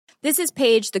This is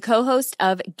Paige, the co-host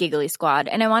of Giggly Squad,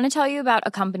 and I want to tell you about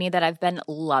a company that I've been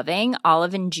loving,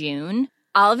 Olive & June.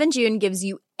 Olive & June gives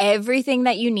you everything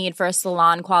that you need for a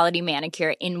salon-quality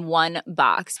manicure in one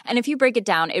box. And if you break it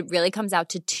down, it really comes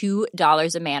out to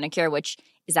 $2 a manicure, which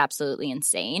is absolutely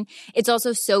insane. It's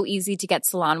also so easy to get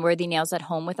salon-worthy nails at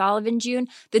home with Olive & June.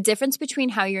 The difference between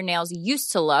how your nails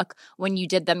used to look when you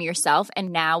did them yourself and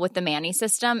now with the Mani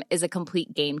system is a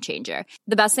complete game changer.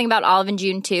 The best thing about Olive &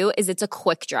 June, too, is it's a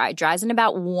quick dry. Dries in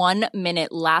about 1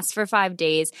 minute, lasts for 5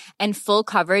 days, and full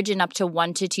coverage in up to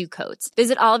 1 to 2 coats.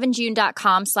 Visit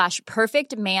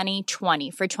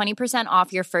oliveandjune.com/perfectmani20 for 20%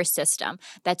 off your first system.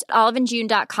 That's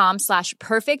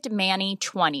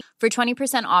oliveandjune.com/perfectmani20 for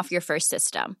 20% off your first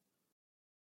system.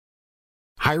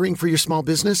 Hiring for your small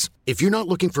business? If you're not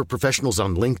looking for professionals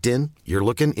on LinkedIn, you're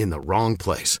looking in the wrong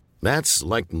place. That's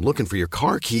like looking for your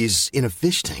car keys in a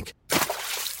fish tank.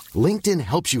 LinkedIn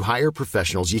helps you hire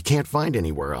professionals you can't find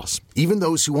anywhere else, even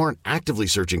those who aren't actively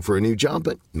searching for a new job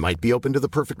but might be open to the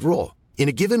perfect role. In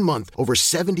a given month, over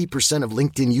 70% of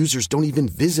LinkedIn users don't even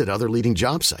visit other leading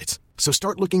job sites. So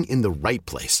start looking in the right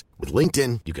place. With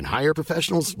LinkedIn, you can hire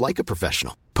professionals like a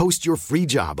professional. Post your free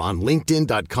job on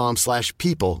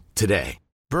linkedin.com/people today.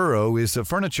 Burrow is a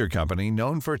furniture company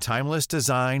known for timeless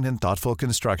design and thoughtful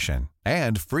construction,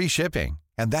 and free shipping,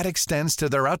 and that extends to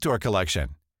their outdoor collection.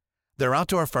 Their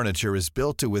outdoor furniture is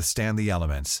built to withstand the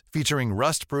elements, featuring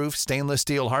rust-proof stainless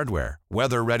steel hardware,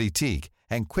 weather-ready teak,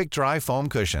 and quick-dry foam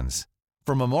cushions.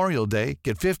 For Memorial Day,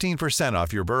 get 15%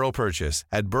 off your Burrow purchase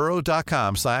at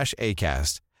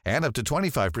burrow.com/acast, and up to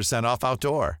 25% off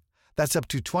outdoor. That's up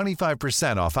to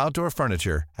 25% off outdoor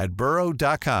furniture at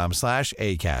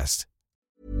burrow.com/acast.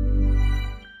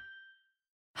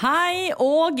 Hei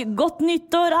og godt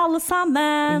nyttår alle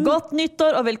sammen. Godt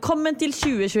nyttår og velkommen til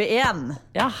 2021.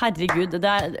 Ja, herregud,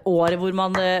 det året hvor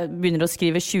man begynner å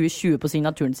skrive 2020 på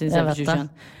signaturen sin.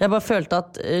 Jeg bare følte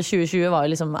at 2020 var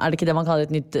liksom, det ikke det man kaller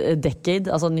et nytt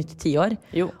decade, altså et nytt 10 år?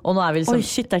 Jo. Og nå vi liksom, oi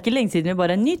shit, det ikke lenge siden vi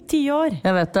bare nytt 10 år.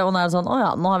 Jeg vet det, og nå det sånn,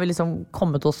 nå har vi liksom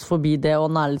kommet oss forbi det, og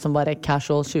nå det liksom bare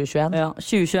casual 2021. Ja,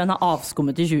 2021 har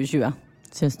avskommet i 2020.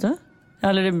 Syns du? Ja,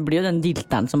 eller det blir jo den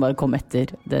dilteren som bare kom etter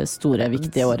det store,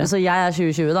 viktige året. Så jeg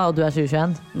 2020 da, og du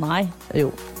 2021? Nei. Jo.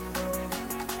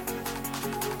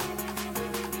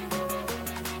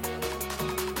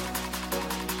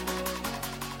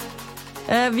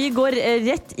 Vi går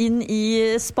rett inn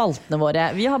i spaltene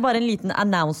våre. Vi har bare en liten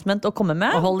announcement å komme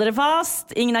med. Og hold dere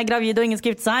fast, ingen gravid og ingen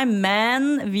skal gifte seg,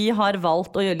 men vi har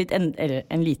valgt å gjøre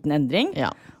en liten endring.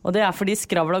 Ja. Og det fordi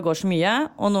skravla går så mye,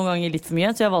 og noen ganger litt for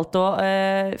mye, så jeg har valgt å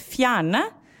fjerne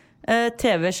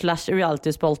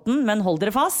TV/reality-spalten, men hold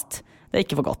dere fast, det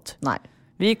ikke for godt. Nei.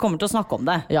 Vi kommer til å snakke om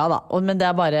det. Ja da, men det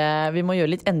bare, vi må gjøre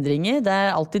litt endringer.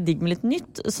 Det alltid digg med litt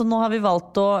nytt, så nå har vi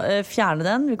valgt å fjerne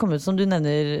den. Vi kommer ut, som du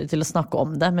nevner, til å snakke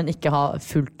om det, men ikke ha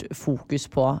fullt fokus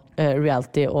på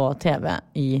reality og TV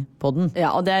i podden.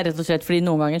 Ja, og det rett og slett fordi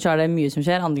noen ganger så det mye som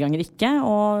skjer, andre ganger ikke.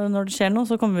 Og når det skjer noe,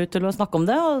 så kommer vi ut til å snakke om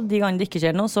det, og de ganger det ikke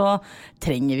skjer noe, så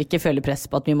trenger vi ikke føle press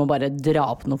på at vi må bare dra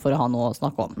opp noe for å ha noe å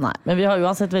snakke om. Nei, men vi har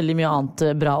uansett veldig mye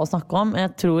annet bra å snakke om.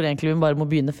 Jeg tror egentlig vi bare må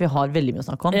begynne, for vi har veldig mye å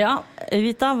snakke om. Ja,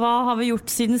 Vita, hva har vi gjort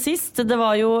siden sist? Det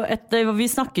var jo vi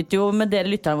snakket jo med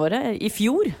dere lytterne våre i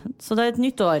fjor, så det et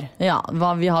nytt år. Ja,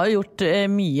 vi har jo gjort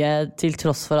mye til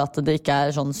tross for at det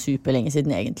ikke sånn super lenge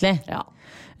siden egentlig. Ja.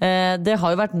 Det har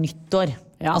jo vært nyttår.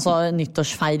 Ja. Altså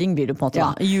nyttårsfeiring blir det på en måte.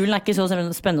 Ja, julen ikke så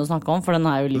spennende å snakke om, for den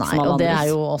jo litt som alle andre. Og det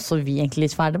jo også vi egentlig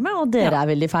litt ferdig med, og dere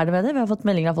veldig ferdig med det. Vi har fått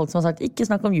meldinger av folk som har sagt ikke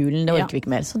snakk om julen, det orker vi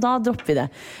ikke mer. Så da dropper vi det.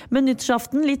 Men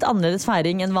nyttårsaften, litt annerledes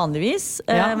feiring enn vanligvis,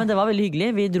 men det var veldig hyggelig.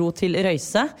 Vi dro til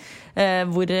Røyse,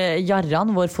 hvor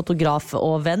Jarran, vår fotograf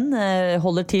og venn,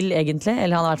 holder til egentlig,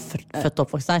 eller han har vært født og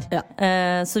oppvokst der.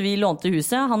 Ja. Så vi lånte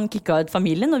huset, han kicka ut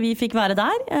familien, og vi fikk være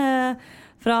der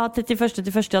fra 31.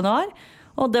 til 1. januar.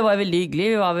 Og det var veldig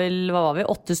hyggelig. Vi var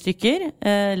 8 stykker.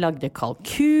 Lagde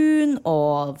kalkun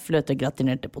og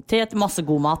fløtegratinerte potet. Masse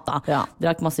god mat da. Ja.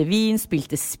 Drakk masse vin,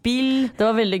 spilte spill. Det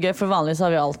var veldig gøy, for vanligvis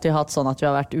har vi alltid hatt sånn at vi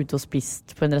har vært ute og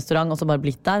spist på en restaurant og så bare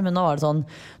blitt der. Men nå var det sånn,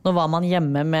 nå var man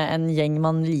hjemme med en gjeng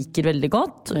man liker veldig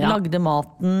godt. Ja. Lagde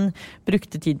maten,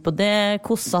 brukte tid på det,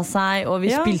 kossa seg. Og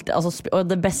vi spilte, og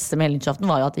det beste med hele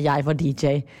nyttårsaften var jo at jeg var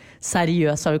DJ.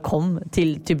 Seriøst har vi kom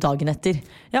til typ dagen etter.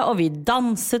 Ja, og vi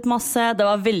danset masse. Det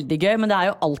var veldig gøy, men det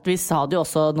jo alt vi sa det jo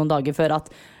også noen dager før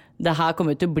at det her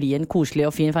kommer til å bli en koselig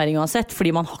og fin feiring uansett,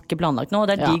 fordi man har ikke planlagt noe,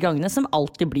 og det de gangene som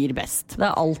alltid blir best.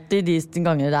 Det alltid de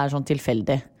gangene det sånn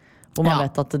tilfeldig, hvor man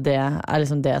vet at det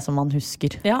liksom det som man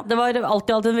husker. Ja, det var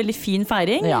alltid en veldig fin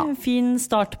feiring. Ja. Fin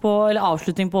start på, eller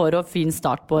avslutning på året, og fin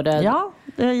start på året. Ja,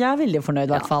 jeg veldig fornøyd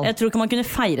I hvert fall. Jeg tror ikke man kunne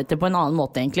feiret det på en annen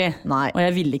måte egentlig. Nei. Og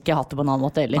jeg ville ikke hatt det på en annen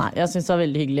måte heller. Nei, jeg synes det var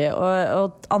veldig hyggelig.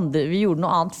 Og vi gjorde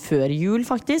noe annet før jul,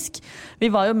 faktisk.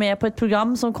 Vi var jo med på et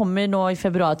program som kommer nå I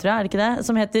februar, tror jeg, er det ikke det?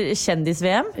 Som heter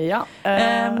Kjendis-VM. Ja,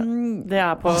 det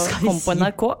kom på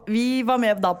NRK. Vi var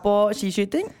med da på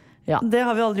skiskyting. Ja. Det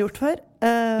har vi aldri gjort før.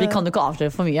 Vi kan jo ikke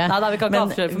avsløre for mye. Nei, vi kan ikke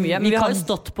avsløre for mye. Men vi har jo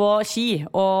stått på ski,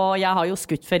 og jeg har jo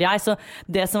skutt før jeg. Så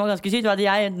det som var ganske sykt, var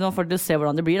at nå får dere se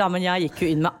hvordan det blir da, men jeg gikk jo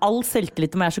inn med all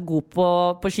selvtillit om jeg så god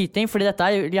på skyting, fordi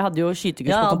jeg hadde jo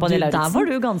skytekurs på Kompani Lauritzen. Der var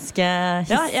du ganske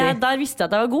hissig. Ja, der visste jeg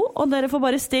at jeg var god, og dere får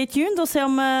bare stay tuned og se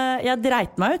om jeg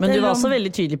dreit meg ut. Men du var også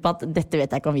veldig tydelig på at dette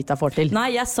vet jeg ikke om Vita får til. Nei,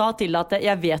 jeg sa til at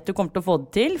jeg vet du kommer til å få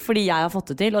det til, fordi jeg har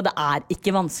fått det til, og det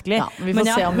ikke vanskelig. Ja, men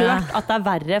jeg har hørt at det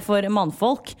verre for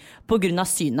mannfolk på grunn av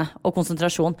synet og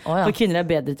konsentrasjon. For kvinner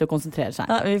bedre til å konsentrere seg.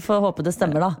 Ja, vi får håpe det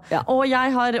stemmer da. Ja. Og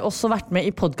jeg har også vært med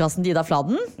I podcasten Ida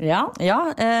Fladen. Ja,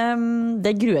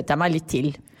 det gruet jeg meg litt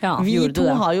til. Ja, vi to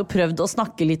har jo prøvd å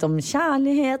snakke litt om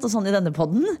kjærlighet og sånn I denne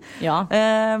podden. Ja.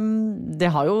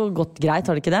 Det har jo gått greit,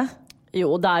 har det ikke det?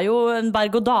 Jo, det jo en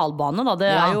berg-og-dal-bane da.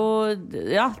 Det jo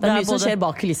det er mye som skjer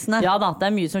bak kulissene. Ja da, det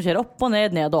mye som skjer opp og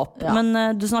ned, ned og opp. Ja.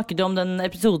 Men du snakket jo om den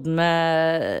episoden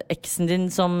med eksen din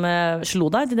som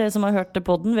slo deg. Til dere som har hørt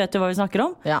podden, vet du hva vi snakker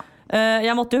om? Ja.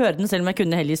 Jeg måtte jo høre den selv om jeg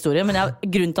kunne hele historien, men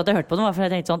grunnen til at jeg hørte på den var for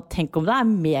jeg tenkte sånn, tenk om det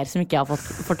mer som ikke jeg har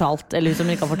fått fortalt, eller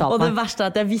som ikke har fortalt meg. Og det verste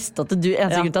at jeg visste at du,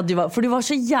 grunn til at for du var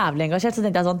så jævlig engasjert, så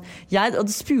tenkte jeg sånn, og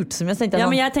du spurte så mye, så tenkte jeg sånn.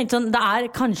 Ja, men jeg tenkte sånn,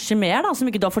 det kanskje mer da,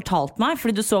 som ikke du har fortalt meg,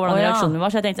 fordi du så hvordan reaksjonen min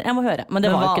var, så jeg tenkte, jeg må høre, men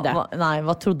det var jo ikke det. Nei,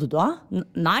 hva trodde du da?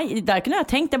 Nei, det ikke noe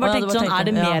jeg tenkte, jeg bare tenkte sånn,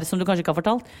 det mer som du kanskje ikke har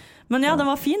fortalt? Men ja, den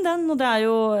var fin den, og det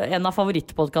jo en av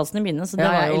favorittpodcastene mine. Så det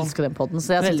jeg elsker den podden,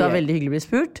 så jeg synes det var veldig hyggelig å bli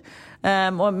spurt.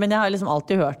 Men jeg har liksom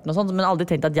alltid hørt den og sånt, men aldri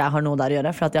tenkt at jeg har noe der å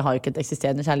gjøre, for at jeg har jo ikke et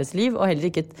eksisterende kjærlighetsliv, og heller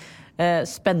ikke et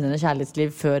spennende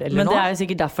kjærlighetsliv før eller nå. Men det jo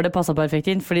sikkert derfor det passet perfekt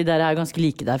inn, fordi dere ganske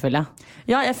like der, føler jeg.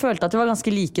 Ja, jeg følte at det var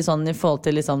ganske like sånn I forhold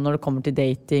til liksom, når det kommer til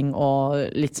dating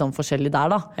og litt sånn forskjellig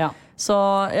der da. Ja. Så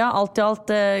ja, alt I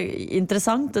alt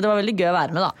interessant. Det var veldig gøy å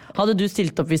være med da. Hadde du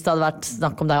stilt opp hvis det hadde vært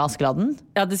snakk om deg og Askeladden?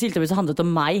 Ja, det stilte opp hvis det handlet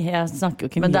om meg. Jeg snakker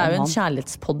jo ikke mye om han. Men det jo en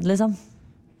kjærlighetspodd liksom.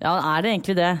 Ja, det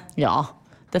egentlig det? Ja,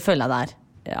 det føler jeg det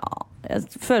Ja,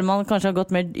 jeg føler man kanskje har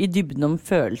gått mer I dybden om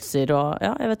følelser og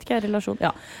ja, jeg vet ikke, relasjon. Ja.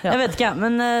 Jeg vet ikke,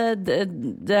 men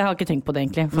det har jeg ikke tenkt på det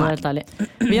egentlig, for å være helt ærlig.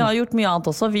 Vi har gjort mye annet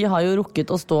også. Vi har jo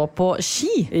rukket å stå på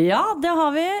ski. Ja, det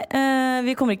har vi.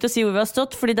 Vi kommer ikke til å si hvor vi har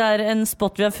stått, fordi det en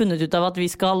spot vi har funnet ut av at vi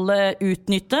skal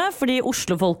utnytte, fordi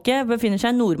Oslo-folket befinner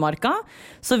seg I Nordmarka,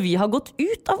 så vi har gått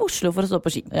ut av Oslo for å stå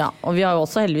på ski. Ja, og vi har jo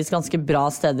også heldigvis ganske bra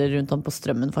steder rundt om på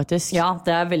Strømmen, faktisk. Ja,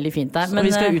 det veldig fint der. Men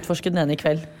vi skal utforske den ene I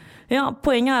kveld. Ja,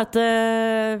 poenget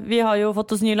at vi har jo fått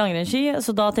oss nye langrennsski,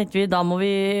 så da tenkte vi, da må vi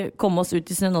komme oss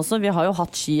ut I snøen også. Vi har jo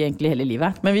hatt ski egentlig hele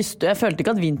livet. Men jeg følte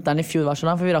ikke at vinteren I fjor var så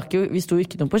lang, for vi sto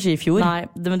ikke noe på ski I fjor. Nei,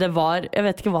 men det var, jeg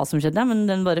vet ikke hva som skjedde, men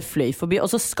den bare fløy forbi.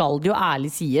 Og så skal det jo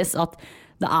ærlig sies at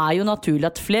det jo naturlig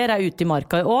at flere ute I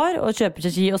marka I år og kjøper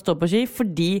seg ski og står på ski,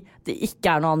 fordi det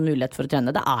ikke noen annen mulighet for å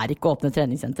trene. Det ikke åpne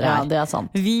treningssenter her. Ja, det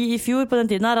sant. Vi I fjor på den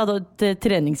tiden her hadde et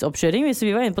treningsoppkjøring, hvis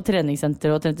vi var inne på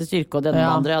treningssenter og trente styrke og den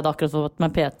andre, jeg hadde akkurat fått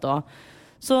meg PT og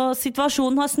så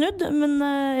situasjonen har snudd, men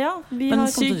ja, vi men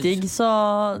har kommet sykt digg, så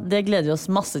det gleder vi oss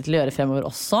masse til å gjøre fremover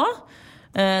også.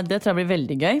 Det tror jeg blir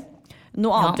veldig gøy.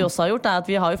 Noe annet vi også har gjort at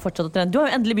vi har jo fortsatt å trene. Du har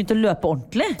jo endelig begynt å løpe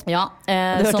ordentlig. Ja,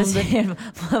 det hørtes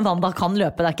Wanda kan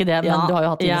løpe, det ikke det, men du har jo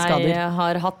hatt dine skader. Jeg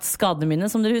har hatt skadene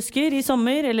mine, som dere husker, I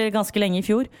sommer, eller ganske lenge I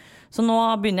fjor. Så nå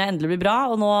begynner jeg endelig å bli bra,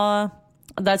 og nå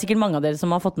det sikkert mange av dere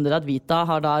som har fått med dere at Vita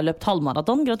har da løpt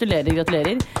halvmaraton. Gratulerer.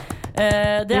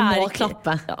 Vi må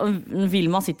klappe. Ja,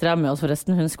 Vilma sitter her med oss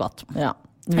forresten, hun skvatt. Ja.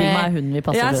 Vilma hunden vi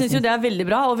passer. Jeg synes jo det veldig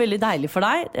bra og veldig deilig for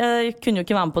deg. Jeg kunne jo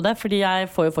ikke være med på det, fordi jeg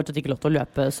får jo fortsatt ikke lov til å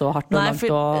løpe så hardt og langt.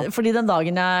 Nei, fordi den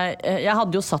dagen jeg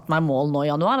hadde jo satt meg mål nå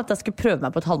I januar, at jeg skulle prøve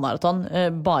meg på et halvmaraton,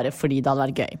 bare fordi det hadde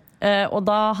vært gøy. Og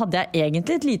da hadde jeg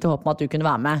egentlig et lite håp om at du kunne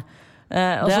være med.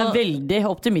 Det veldig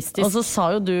optimistisk. Og så sa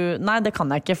jo du, nei det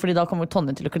kan jeg ikke, fordi da kommer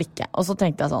Tonje til å klikke. Og så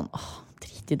tenkte jeg sånn,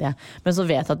 drit I det. Men så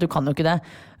vet jeg at du kan jo ikke det.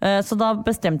 Så da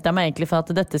bestemte jeg meg egentlig for at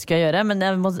dette skulle jeg gjøre. Men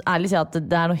jeg må ærlig si at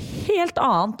det noe helt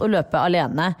annet å løpe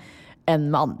alene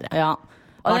enn med andre. Ja.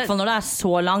 I hvert fall når det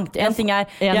så langt. En ting jeg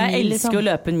elsker liksom å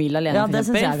løpe en mil alene, ja, for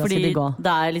eksempel, fordi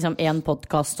det liksom en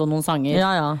podcast og noen sanger.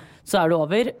 Ja. så det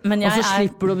over. Men Og så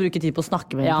slipper du å bruke tid på å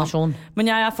snakke med en person.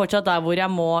 Men jeg fortsatt der hvor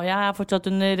jeg fortsatt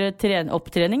under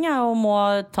opptrening, og må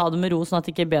ta det med ro, sånn at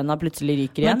ikke bena plutselig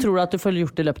ryker igjen. Men tror du at du får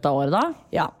gjort det i løpet av året da?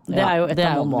 Ja, det jo et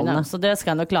av målene. Så det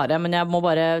skal jeg nok klare. Men jeg må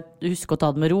bare huske å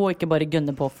ta det med ro, og ikke bare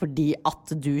gønne på fordi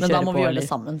at du kjører på. Men da må vi gjøre det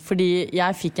sammen. Fordi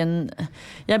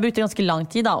jeg brukte ganske lang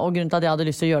tid da, og grunnen til at jeg hadde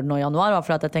lyst til å gjøre det nå i januar, var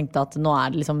fordi at jeg tenkte at nå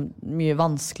det liksom mye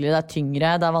vanskeligere, det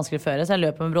tyngre, det vanskeligere å føre, så jeg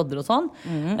løper med brodder og sånn.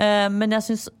 Men jeg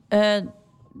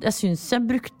synes jeg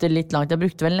brukte litt langt. Jeg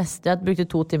brukte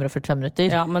 2 timer og 45 minutter.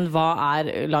 Ja, men hva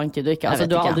lang tid og ikke? Altså,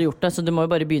 du har aldri gjort det, så du må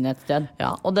jo bare begynne et sted.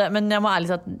 Ja, men jeg må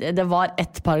ærlig si at det var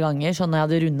et par ganger sånn når jeg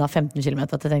hadde rundet 15 km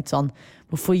at jeg tenkte sånn,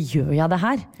 hvorfor gjør jeg det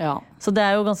her? Ja. Så det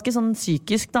jo ganske sånn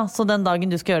psykisk da. Så den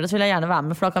dagen du skal gjøre det, så vil jeg gjerne være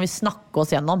med, for da kan vi snakke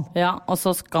oss gjennom. Ja, og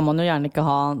så skal man jo gjerne ikke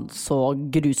ha så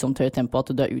grusomt høyt tempo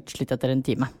at du utslitt etter en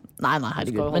time. Nei,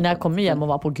 herregud. Men jeg kom hjem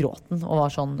og var på gråten og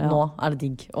var sånn, nå det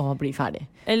digg å bli ferdig.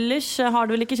 Ellers har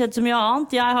det vel ikke skjedd så mye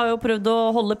annet. Jeg har jo prøvd å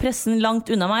holde pressen langt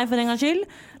unna meg for en gangs skyld.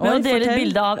 Med å dele et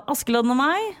bilde av Askeladden og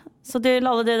meg. Så til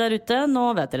alle dere der ute, nå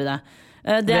vet dere det.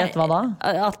 Vet hva da?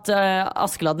 At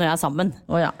Askeladden og jeg sammen.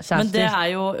 Ja, men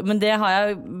det har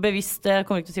jeg bevisst. Jeg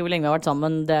kommer ikke til å si hvor lenge vi har vært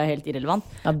sammen. Det helt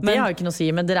irrelevant. Ja, det har jo ikke noe å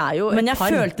si, men dere jo et par. Men jeg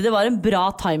følte det var en bra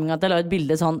timing at jeg la et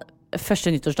bilde sånn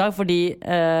første nyttårsdag, fordi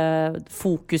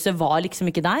fokuset var liksom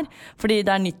ikke der. Fordi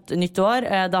det nytt år,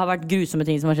 det har vært grusomme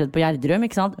ting som har skjedd på Gjerdrum,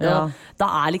 ikke sant? Ja.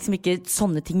 Da liksom ikke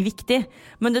sånne ting viktig.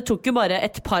 Men det tok jo bare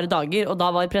et par dager, og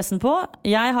da var pressen på.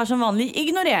 Jeg har som vanlig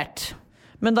ignorert.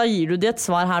 Men da gir du det et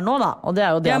svar her nå da, og det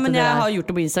jo det at men jeg har gjort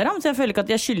det på Instagram, så jeg føler ikke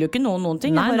at jeg skylder jo ikke noen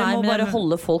ting. Jeg må bare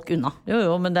holde folk unna.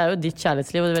 Jo, men det jo ditt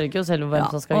kjærlighetsliv, og du velger jo selv hvem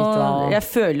som skal vite hva. Jeg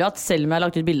føler jo at selv om jeg har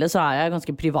lagt ut bilde, så jeg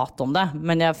ganske privat om det.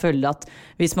 Men jeg føler at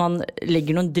hvis man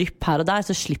legger noen drypp her og der,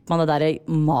 så slipper man det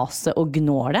der maset og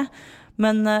gnår det.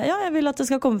 Men jeg vil at det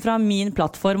skal komme fra min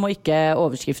plattform, og ikke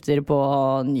overskrifter på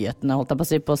nyhetene, holdt jeg på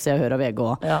å si, på Se og Hør og VG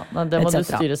og det må du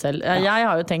styre selv. Jeg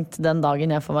har jo tenkt den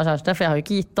dagen jeg får meg kjæreste, for jeg har jo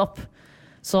ikke gitt opp.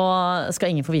 Så skal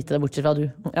ingen få vite det bortsett fra du.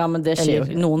 Ja, men det skjer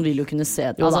jo. Noen vil jo kunne se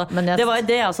det. Altså, det var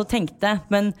det jeg også tenkte.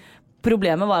 Men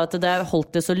problemet var at det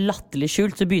holdt det så latterlig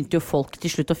skjult, så begynte jo folk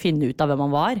til slutt å finne ut av hvem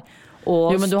man var.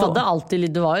 Jo, men du hadde alltid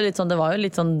det var jo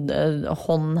litt sånn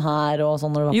hånd her og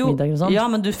sånn når du var på middag og sånn. Ja,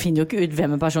 men du finner jo ikke ut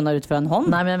hvem en person ut fra en hånd.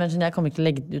 Nei, men jeg kommer ikke til å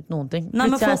legge ut noen ting. Nei,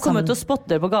 men folk kommer til å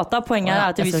spotte på gata. Poenget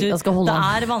at hvis det vanskelig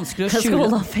å skjule. Jeg skal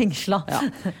holde han fengsla.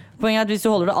 Poenget at hvis du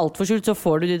holder det alt for skjult, så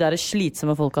får du de der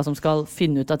slitsomme folka som skal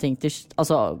finne ut av ting til,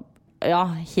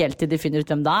 helt til de finner ut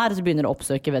hvem det og så begynner å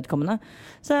oppsøke vedkommende.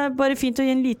 Så det bare fint å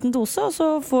gi en liten dose, og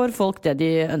så får folk det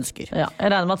de ønsker. Ja, jeg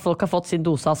regner med at folk har fått sin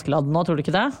dose Askeladden nå, tror du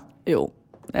ikke det? Jo,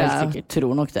 jeg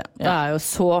tror nok det. Det jo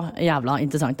så jævla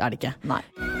interessant, det ikke? Nei.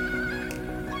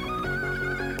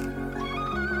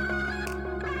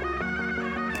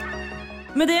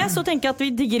 Med det så tenker jeg at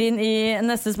vi digger inn i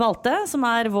neste spalte, som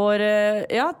vår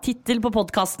titel på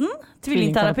podcasten,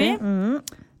 Tvillingterapi.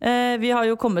 Vi har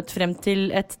jo kommet frem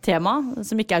til et tema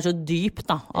som ikke så dypt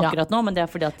da, akkurat nå, men det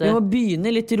fordi at vi må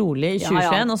begynne litt rolig i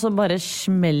 2021, og så bare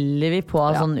smeller vi på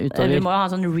sånn utover. Vi må ha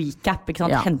en sånn recap, ikke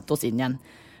sant? Hente oss inn igjen.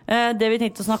 Det vi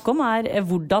tenkte å snakke om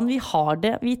hvordan vi har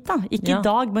det, Vita. Ikke i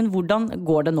dag, men hvordan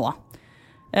går det nå?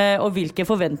 Og hvilke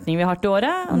forventninger vi har til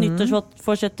året,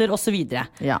 nyttårsforsetter og så videre.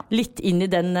 Litt inn i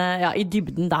den, i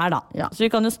dybden der da. Så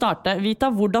vi kan jo starte. Vita,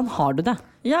 hvordan har du det?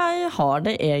 Jeg har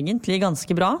det egentlig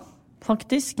ganske bra,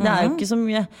 faktisk. Det jo ikke så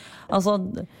mye, altså,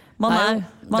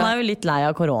 man jo litt lei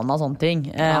av korona og sånne ting.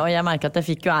 Og jeg merker at jeg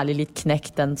fikk jo ærlig litt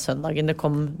knekt den søndagen. Det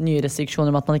kom nye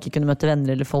restriksjoner om at man ikke kunne møte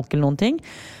venner eller folk eller noen ting.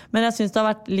 Men jeg synes det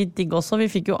har vært litt digg også.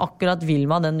 Vi fikk jo akkurat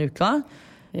Vilma den uka.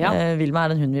 Vilma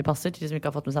den hunden vi passer, til de som ikke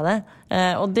har fått med seg det.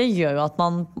 Og det gjør jo at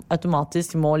man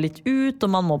automatisk må litt ut, og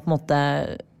man må på en måte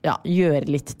gjøre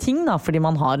litt ting da, fordi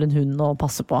man har en hund å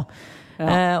passe på.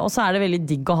 Og så det veldig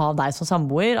digg å ha deg som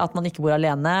samboer, at man ikke bor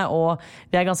alene, og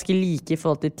vi ganske like i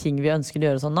forhold til ting vi ønsker å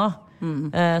gjøre sånn nå.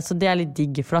 Så det litt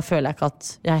digg, for da føler jeg ikke at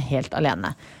jeg helt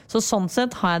alene. Så sånn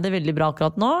sett har jeg det veldig bra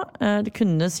akkurat nå. Det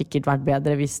kunne sikkert vært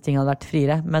bedre hvis ting hadde vært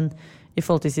friere, men i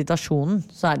forhold til situasjonen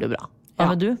så det jo bra.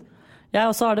 Hva med du? Jeg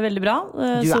også har det veldig bra.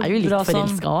 Du jo litt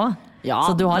forelsket også.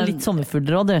 Så du har litt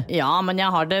sommerfugler også, du. Ja, men jeg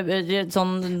har det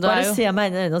sånn bare se meg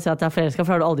inn i øynene og si at jeg forelsket,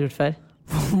 for det har du aldri gjort før.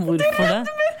 Hvorfor det?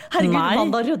 Herregud,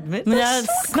 Wanda rødmer. Men jeg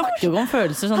snakker jo om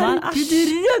følelser sånn der.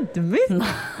 Herregud, du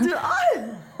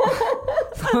rødmer!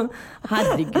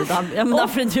 Herregud, men det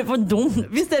fordi du for dum.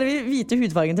 Hvis dere vil vite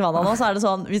hudfargen til Wanda nå, så det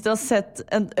sånn, hvis dere har sett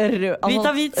en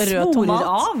rød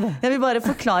tomat, jeg vil bare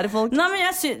forklare folk. Nei, men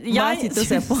jeg sitter og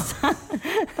ser på.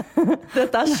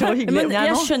 Dette så hyggelig. Men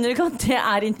jeg skjønner ikke at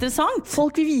det interessant.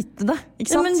 Folk vil vite det,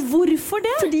 ikke sant? Men hvorfor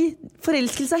det?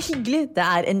 forelskelse er hyggelig. Det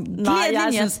er en gledelig Nei,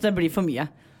 jeg nyhet. synes det blir for mye.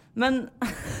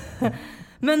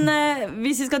 Men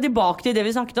hvis vi skal tilbake til det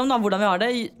vi snakket om da, hvordan vi har det.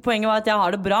 Poenget var at jeg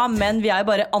har det bra, men vi er jo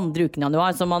bare andre uken i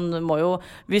januar. Så man må jo,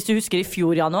 hvis du husker i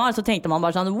fjor januar, så tenkte man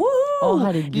bare sånn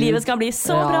livet skal bli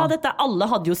så bra. Dette, alle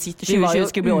hadde jo sitt 2020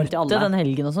 skulle bli året til alle. Den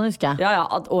helgen og sånn, husker jeg. Ja,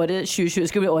 at året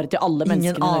 2020 skulle bli året til alle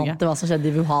menneskene i Norge. Ingen ante hva som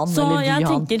skjedde i Wuhan. Så eller jeg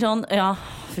Wuhan. tenker sånn,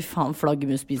 fy faen,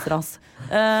 flaggermus spiser ass.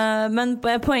 Men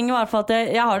poenget var i hvert fall at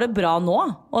jeg har det bra nå,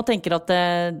 og tenker at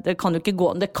det kan jo ikke gå,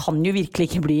 det kan jo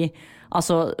virkelig ikke bli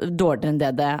dårligere enn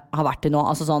det har vært til nå.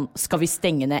 Altså sånn, skal vi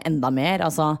stenge ned enda mer?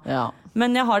 Altså,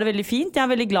 men jeg har det veldig fint. Jeg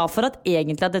er veldig glad for at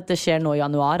egentlig at dette skjer nå i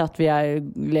januar, at vi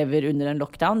lever under en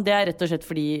lockdown. Det er rett og slett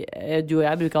fordi du og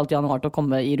jeg bruker alltid januar til å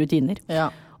komme i rutiner.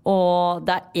 Og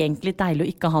det er egentlig deilig å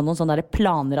ikke ha noen sånne der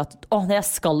planer at jeg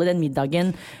skal i den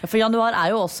middagen. For januar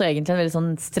er jo også egentlig en veldig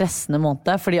sånn stressende måned,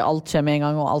 fordi alt skjer med en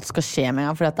gang, og alt skal skje med en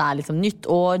gang, fordi at det er liksom nytt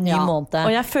år, ny måned.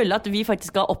 Og jeg føler at vi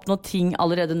faktisk har oppnådd ting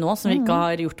allerede nå som vi ikke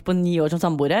har gjort på 9 år som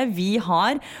samboere. Vi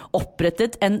har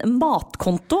opprettet en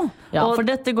matkonto. Ja, for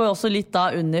dette går også litt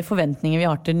da under forventninger vi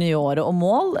har til nye året og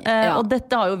mål. Og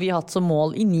dette har jo vi hatt som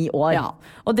mål i 9 år. Ja.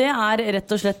 Og det er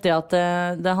rett og slett det at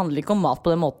det handler ikke om mat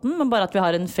på den måten, men bare at vi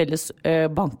har en felles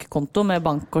bankkonto med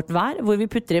bankkort hver, hvor vi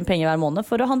putter inn penger hver måned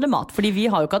for å handle mat. Fordi vi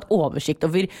har jo ikke hatt oversikt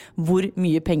over hvor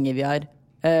mye penger vi har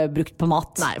brukt på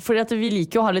mat. Nei, fordi at vi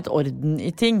liker jo å ha litt orden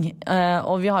i ting.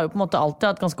 Og vi har jo på en måte alltid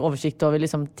hatt ganske oversikt over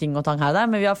liksom, ting og tang her og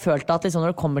der, men vi har følt at liksom,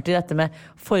 når det kommer til dette med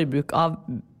forbruk av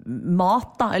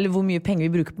mat, da, eller hvor mye penger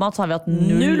vi bruker på mat, så har vi hatt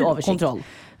null oversikt. Kontroll.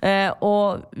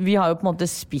 Og vi har jo på en måte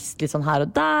spist litt sånn her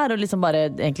og der, og liksom bare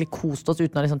egentlig kost oss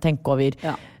uten å liksom tenke over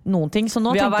noen ting. Så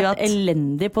nå vi har tenker vært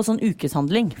elendige på sånn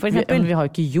ukeshandling, for eksempel. Vi har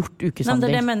jo ikke gjort ukeshandling.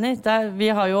 Det er det jeg mener. Vi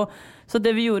har jo, så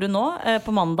det vi gjorde nå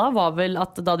på mandag var vel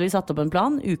at da hadde vi satt opp en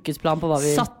plan, ukesplan på hva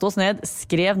vi satt oss ned,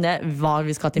 skrev ned hva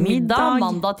vi skal til middag.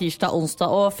 Mandag, tirsdag,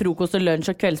 onsdag og frokost og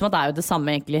lunsj og kveldsmat er jo det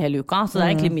samme egentlig hele uka. Så det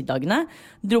er egentlig middagene.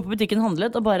 Dro på butikken,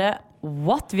 handlet og bare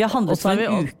what? Vi har handlet for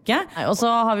en uke. Og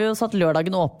så har vi jo satt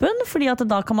lørdagen åpen, fordi at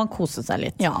da kan man kose seg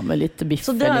litt. Ja, med litt biff.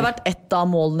 Så det har jo vært ett av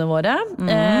målene våre.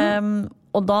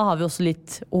 Og da har vi også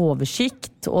litt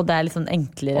oversikt, og det er litt sånn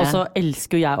enklere. Og så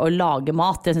elsker jeg å lage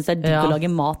mat. Jeg synes det er digg å lage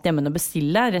mat hjemme og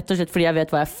bestille, rett og slett fordi jeg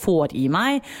vet hva jeg får i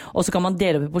meg. Og så kan man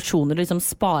dele opp i porsjoner og liksom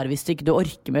spare hvis du ikke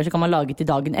orker mer, så kan man lage til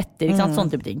dagen etter, ikke sant?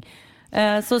 Sånne type ting.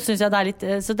 Så synes jeg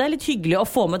det er litt hyggelig å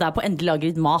få med deg på å endelig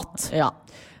lage litt mat. Ja.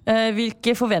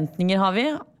 Hvilke forventninger har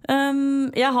vi?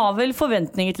 Jeg har vel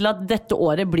forventninger til at dette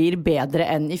året blir bedre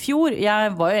enn i fjor.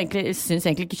 Jeg synes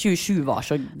egentlig ikke 2020 var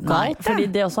så galt. Nei, fordi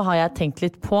det også har jeg tenkt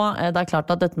litt på. Det er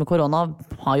klart at dette med korona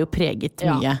har jo preget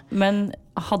mye. Men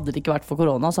hadde det ikke vært for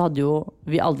korona, så hadde jo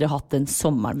vi aldri hatt den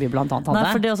sommeren vi blant annet hadde.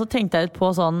 Nei, for det også tenkte jeg litt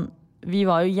på sånn, vi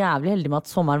var jo jævlig heldige med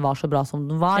at sommeren var så bra som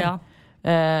den var.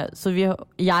 Så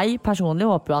jeg personlig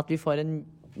håper jo at vi får en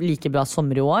like bra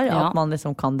sommer i år, at man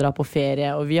liksom kan dra på ferie,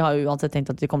 og vi har jo uansett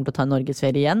tenkt at vi kommer til å ta en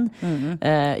Norgesferie igjen,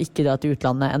 ikke dra til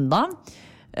utlandet enda,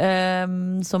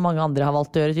 som mange andre har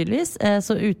valgt å gjøre tydeligvis,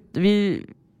 så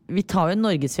vi tar jo en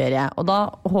Norgesferie, og da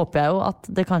håper jeg jo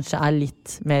at det kanskje er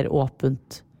litt mer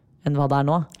åpent enn hva det er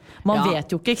nå. Man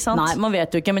vet jo ikke sant? Nei, man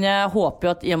vet jo ikke, men jeg håper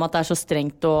jo at i og med at det er så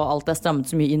strengt og alt er strammet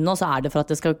så mye inn nå, så er det for at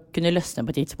det skal kunne løsne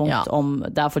på et tidspunkt om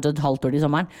det er fortsatt et halvt år til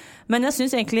sommeren. Men jeg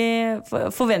synes egentlig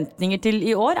forventninger til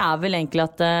i år er vel egentlig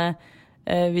at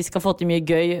vi skal få til mye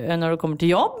gøy når det kommer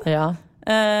til jobb.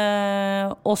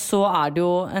 Og så er det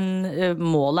jo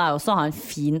målet er også å ha en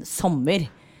fin sommer.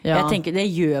 Jeg tenker det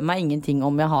gjør meg ingenting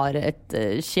om jeg har et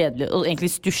kjedelig og egentlig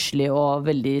stusslig og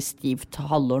veldig stivt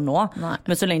halvår nå.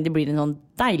 Men så lenge det blir en sånn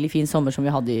deilig fin sommer som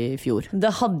vi hadde i fjor. Det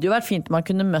hadde jo vært fint om man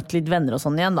kunne møtt litt venner og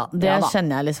sånn igjen da. Det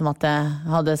kjenner jeg liksom at jeg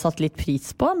hadde satt litt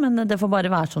pris på, men det får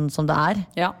bare være sånn som det er.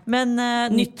 Men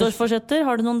nyttårsforsetter,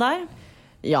 har du noen der?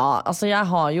 Ja, altså jeg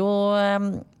har jo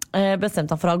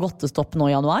bestemt meg for å ha godtestopp nå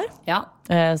i januar,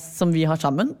 som vi har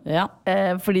sammen.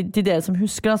 Fordi til dere som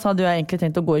husker da, så hadde jeg egentlig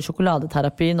tenkt å gå i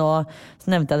sjokoladeterapi nå,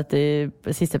 så nevnte jeg dette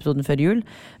i siste episoden før jul,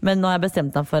 men nå har jeg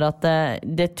bestemt meg for at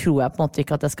det tror jeg på en måte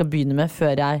ikke at jeg skal begynne med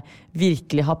før jeg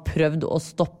virkelig har prøvd å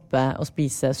stoppe å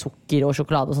spise sukker og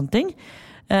sjokolade og sånne ting.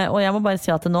 Og jeg må bare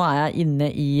si at nå er jeg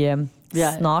inne i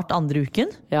snart andre uken.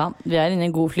 Ja, vi er inne i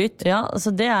en god flyt. Ja,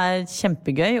 så det er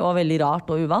kjempegøy og veldig rart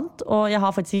og uvant. Og jeg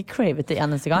har faktisk ikke cravet det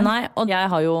eneste gang. Nei, og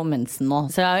jeg har jo mensen nå,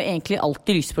 så jeg har jo egentlig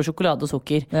alltid lyst på sjokolade og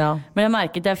sukker. Men jeg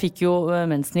merket jeg fikk jo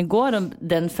mensen i går, og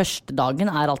den første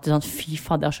dagen er alltid sånn, fy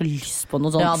faen, jeg har så lyst på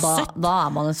noe sånt søtt. Da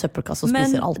er man en søppelkasse og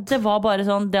spiser alt. Men det var bare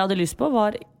sånn, det jeg hadde lyst på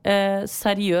var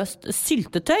seriøst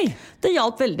syltetøy. Det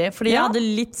hjalp veldig, fordi jeg hadde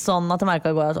litt sånn at jeg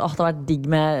merket i går at det hadde vært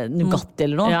digg med Nugatti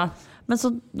eller noe. Men så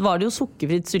var det jo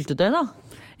sukkerfritt syltetøy da.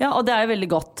 Ja, og det jo veldig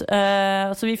godt.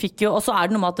 Så vi fikk jo, og så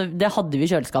det noe med at det hadde vi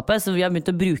I kjøleskapet, så vi har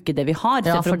begynt å bruke det vi har.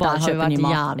 Ja, for der har vi vært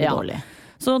jævlig dårlig.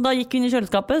 Så da gikk vi inn I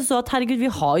kjøleskapet, så at herregud, vi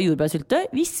har jordbærsyltetøy,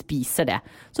 vi spiser det.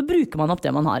 Så bruker man opp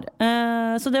det man har.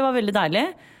 Så det var veldig deilig.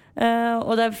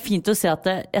 Og det fint å se at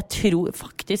jeg tror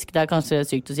faktisk, det kanskje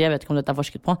sykt å si, jeg vet ikke om dette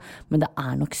forsket på, men det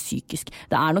nok psykisk.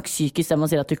 Det nok psykisk det man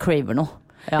sier at du craver noe.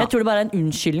 Ja. Jeg tror det bare en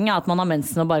unnskyldning at man har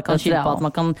mensen og bare kan skylde på at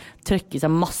man kan trykke I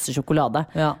seg masse sjokolade.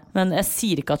 Ja. Men jeg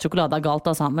sier ikke at sjokolade galt,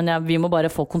 altså. Men vi må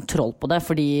bare få kontroll på det,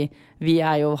 fordi vi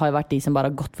har jo vært de som bare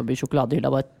har gått forbi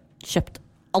sjokoladehylla og bare kjøpt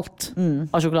alt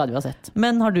av sjokolade vi har sett.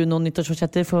 Men har du noen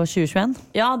nyttårsforsetter for 2021?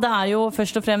 Ja, det jo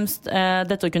først og fremst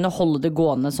dette å kunne holde det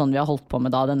gående sånn vi har holdt på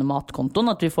med da, denne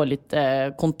matkontoen, at vi får litt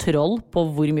kontroll på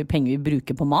hvor mye penger vi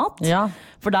bruker på mat. Ja.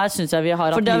 For der synes jeg vi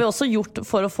har... For det har vi også gjort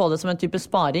for å få det som en type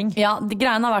sparing. Ja,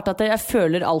 greien har vært at jeg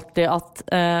føler alltid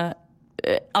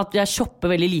at jeg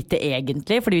shopper veldig lite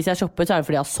egentlig, fordi hvis jeg shopper så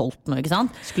det fordi jeg har solgt noe, ikke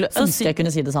sant? Skulle ønske jeg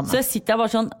kunne si det samme. Så jeg sitter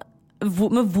bare sånn,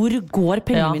 men hvor går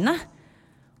pengene mine?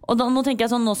 Og da, nå tenker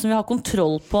jeg sånn, nå som vi har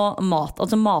kontroll på mat,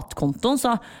 altså matkontoen,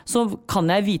 så kan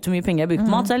jeg vite hvor mye penger jeg bruker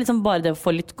på mat. Så det liksom bare det å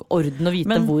få litt orden og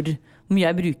vite hvor mye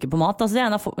jeg bruker på mat. Altså det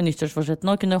en av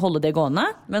nyttårsforsettene å kunne holde det gående.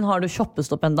 Men har du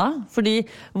shoppestopp enda? Fordi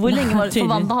hvor lenge var det?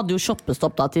 For Wanda hadde jo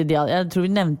shoppestopp da til jeg tror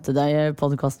vi nevnte det I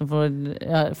podcasten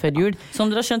før jul.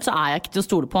 Som dere har skjønt så jeg ikke til å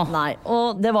stole på. Nei,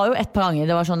 og det var jo et par ganger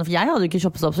det var sånn, for jeg hadde jo ikke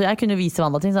shoppestopp, så jeg kunne vise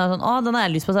Wanda ting, så jeg sånn, den har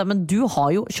jeg lyst på, men du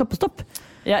har jo shoppestopp.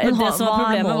 Ja, det som var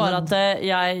problemet var at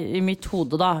jeg I mitt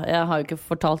hode da, jeg har jo ikke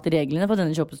fortalt reglene på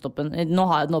denne shoppestoppen, nå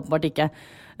har jeg den åpenbart ikke,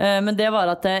 men det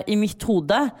var at I mitt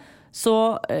hode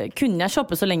så kunne jeg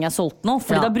shoppe så lenge jeg solgte noe,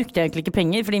 fordi da brukte jeg egentlig ikke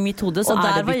penger, fordi I mitt hode så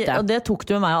det bytte. Og det tok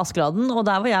du med meg og Askeladden, og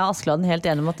der var jeg og Askeladden helt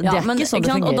enige om at det ikke sånn det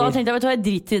fungerer. Og da tenkte jeg, vet du hva, jeg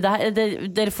driter I det her,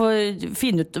 dere får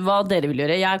finne ut hva dere vil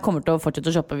gjøre. Jeg kommer til å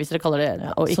fortsette å shoppe hvis dere kaller det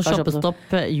og ikke så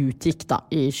shoppestopp utgikk da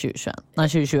I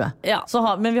 2020. Ja.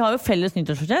 Men vi har jo felles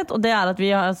nyttårsforsett, og det at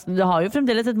vi har jo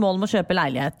fremdeles et mål om å kjøpe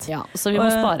leilighet. Ja, så vi må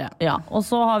spare. Ja, og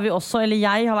så har vi også, eller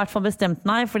jeg har I hvert fall bestemt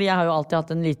meg, fordi jeg har jo alltid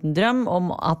hatt en liten drøm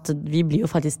om at vi blir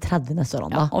jo faktisk 30 neste år.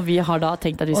 Ja, og vi har da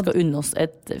tenkt at vi skal unne oss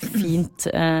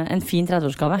en fin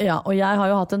 30-årsgave. Ja, og jeg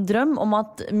har jo hatt en drøm om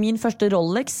at min første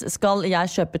Rolex skal jeg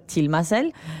kjøpe til meg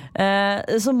selv.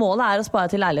 Så målet å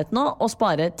spare til leiligheten nå, og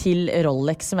spare til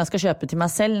Rolex som jeg skal kjøpe til meg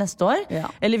selv neste år.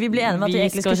 Ja. Eller vi blir enige om at vi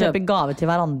egentlig skal kjøpe gave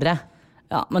til hverandre.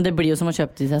 Ja, men det blir jo som å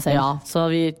kjøpe til seg selv. Ja. Så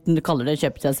vi kaller det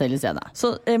kjøpe til seg selv I stedet.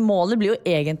 Så målet blir jo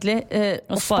egentlig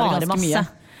å spare masse. Mye.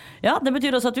 Ja, det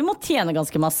betyr også at vi må tjene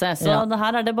ganske masse. Så det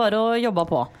her det bare å jobbe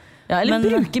på. Ja, eller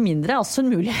bruke mindre, også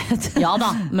en mulighet. Ja da,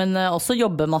 men også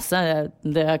jobbe masse.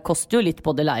 Det koster jo litt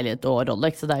både leilighet og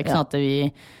Rolex, så det ikke sånn at vi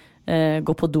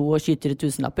går på do og skyter I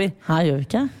tusenlapper. Her gjør vi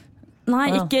ikke? Nei,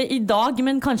 ikke I dag,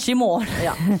 men kanskje I morgen.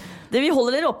 Ja. Vi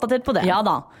holder dere oppdatert på det. Ja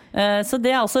da. Så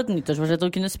det også et nyttårsforsett å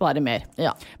kunne spare mer.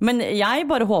 Ja. Men jeg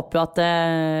bare håper jo at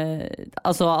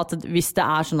hvis det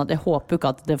sånn at jeg håper jo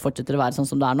ikke at det fortsetter å være sånn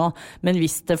som det nå, men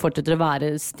hvis det fortsetter å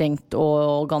være stengt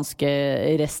og ganske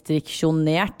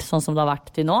restriksjonert sånn som det har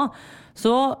vært til nå,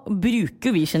 så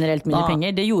bruker vi generelt mindre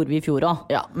penger. Det gjorde vi I fjor også.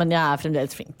 Ja, men jeg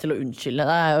fremdeles flink til å unnskylde.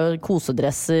 Det jo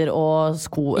kosedresser og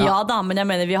sko. Ja da, men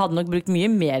jeg mener vi hadde nok brukt mye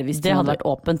mer hvis det hadde vært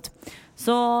åpent.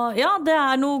 Så ja, det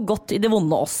noe godt I det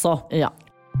vonde også. Ja.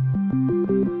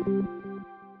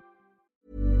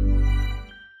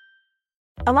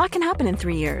 A lot can happen in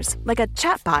 3 years, like a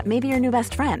chatbot may be your new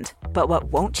best friend. But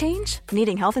what won't change?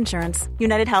 Needing health insurance.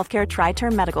 United Healthcare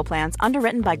Tri-Term Medical Plans,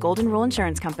 underwritten by Golden Rule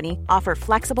Insurance Company, offer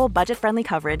flexible, budget-friendly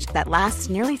coverage that lasts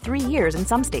nearly 3 years in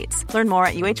some states. Learn more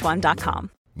at uh1.com.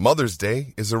 Mother's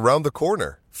Day is around the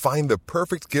corner. Find the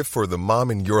perfect gift for the mom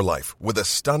in your life with a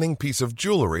stunning piece of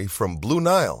jewelry from Blue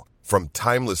Nile. From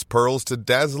timeless pearls to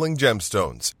dazzling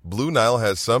gemstones, Blue Nile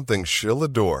has something she'll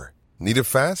adore. Need it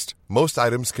fast? Most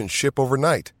items can ship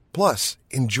overnight. Plus,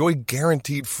 enjoy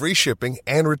guaranteed free shipping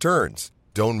and returns.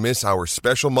 Don't miss our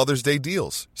special Mother's Day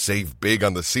deals. Save big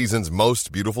on the season's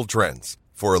most beautiful trends.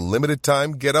 For a limited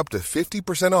time, get up to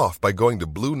 50% off by going to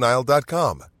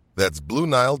BlueNile.com. That's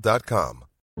BlueNile.com.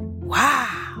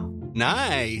 Wow.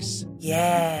 Nice.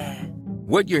 Yeah.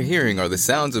 What you're hearing are the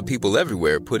sounds of people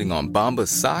everywhere putting on Bombas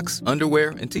socks, underwear,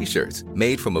 and T-shirts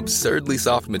made from absurdly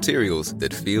soft materials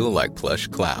that feel like plush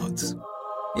clouds.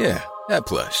 Yeah, that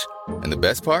plush. And the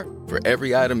best part? For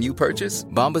every item you purchase,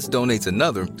 Bombas donates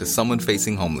another to someone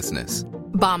facing homelessness.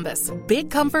 Bombas. Big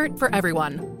comfort for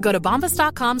everyone. Go to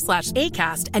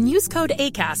bombas.com/ACAST and use code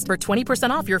ACAST for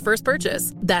 20% off your first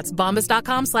purchase. That's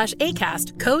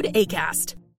bombas.com/ACAST. Code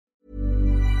ACAST.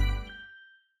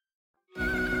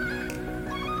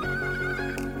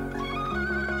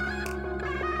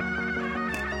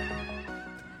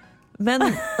 Men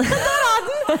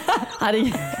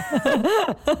Herregud.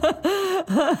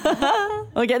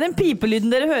 Ok, den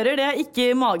pipelyden dere hører, det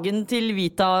ikke magen til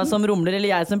Vita som rumler,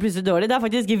 eller jeg som plutselig dårlig. Det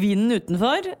faktisk vinden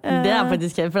utenfor. Det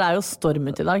faktisk helt, for det jo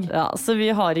stormet i dag. Ja, så vi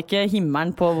har ikke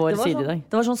himmelen på vår side i dag.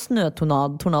 Det var sånn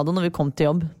snøtornado når vi kom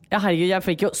til jobb. Ja, herregud, jeg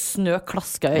fikk jo snø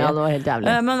klaska i øyet. Ja, det var helt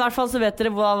jævlig. Men i hvert fall så vet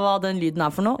dere hva den lyden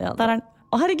for noe. Ja, Der den.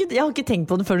 Herregud, jeg har ikke tenkt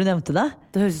på den før du nevnte det.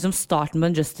 Det høres ut som starten på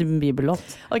en Justin Bieber-låt.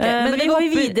 Okay, men vi går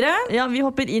videre. Ja, vi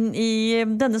hopper inn i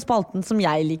denne spalten som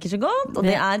jeg liker så godt, og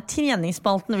det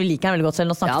treningsspalten. Vi liker den veldig godt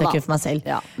selv, nå snakket jeg ikke for meg selv.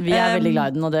 Ja, vi veldig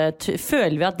glad i den, og det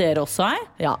føler vi at dere også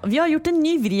Ja, vi har gjort en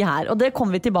ny vri her, og det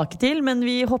kommer vi tilbake til, men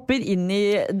vi hopper inn i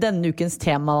denne ukens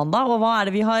tema, Wanda. Og hva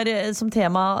det vi har som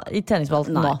tema i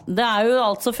treningsspalten nå? Det jo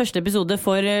altså første episode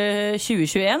for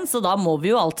 2021, så da må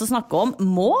vi jo altså snakke om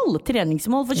mål,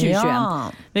 treningsmål for 2021. Ja.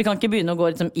 Vi kan ikke begynne å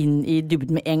gå liksom inn i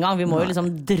dybden med en gang. Vi må jo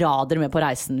liksom dra dere med på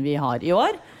reisen vi har i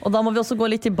år. Og da må vi også gå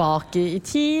litt tilbake i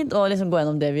tid og liksom gå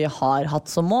gjennom det vi har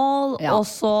hatt som mål, og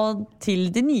så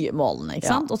til de nye målene, ikke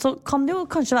sant? Og så kan det jo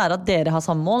kanskje være at dere har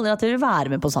samme mål, eller at dere vil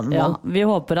være med på samme mål. Vi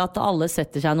håper at alle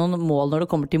setter seg noen mål når det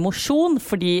kommer til mosjon,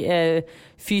 fordi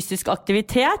fysisk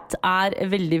aktivitet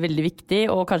veldig, veldig viktig,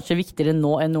 og kanskje viktigere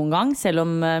nå enn noen gang, selv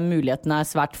om mulighetene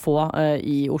svært få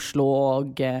i Oslo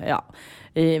og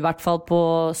i hvert fall på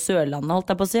Sørlandet, holdt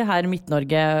jeg på å si, her i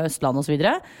Midt-Norge, Østland og så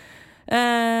videre.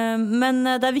 Men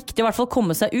det viktig i hvert fall å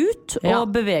komme seg ut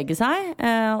og bevege seg,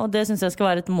 og det synes jeg skal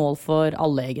være et mål for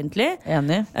alle egentlig.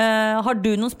 Enig. Har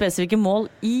du noen spesifikke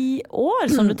mål i år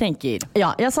som du tenker?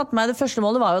 Ja, jeg satte meg, det første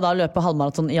målet var jo da å løpe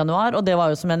halvmaraton i januar, og det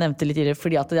var jo som jeg nevnte litt tidligere,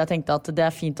 fordi at jeg tenkte at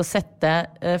det fint å sette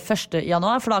 1.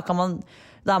 januar, for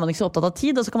da man ikke så opptatt av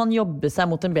tid, og så kan man jobbe seg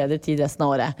mot en bedre tid resten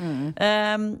av året.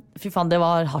 Fy faen, det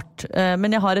var hardt.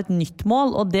 Men jeg har et nytt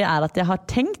mål, og det at jeg har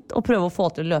tenkt å prøve å få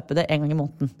til å løpe det en gang i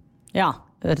måneden. Ja.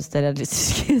 Høres det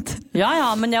realistisk ut? Ja,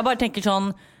 men jeg bare tenker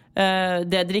sånn, det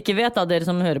dere ikke vet da, dere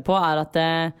som hører på, at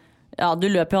du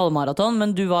løper i halvmaraton,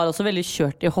 men du var også veldig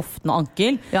kjørt i hoften og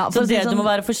ankel. Ja, så det du må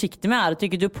være forsiktig med at du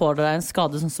ikke pådrar deg en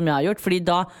skade sånn som jeg har gjort, fordi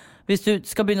da, hvis du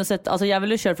skal begynne å sette, altså jeg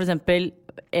ville kjørt for eksempel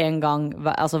en gang,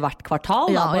 altså hvert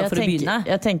kvartal for å begynne.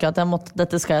 Jeg tenker at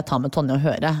dette skal jeg ta med Tonje og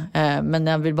høre, men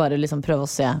jeg vil bare liksom prøve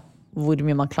å se hvor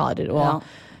mye man klarer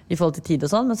i forhold til tid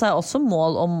og sånn, men så har jeg også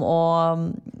mål om å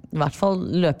i hvert fall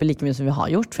løpe like mye som vi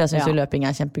har gjort, for jeg synes jo løping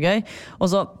kjempegøy,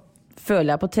 og så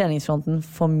føler jeg på treningsfronten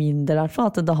for min del i hvert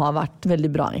fall at det har vært veldig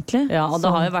bra egentlig. Ja, og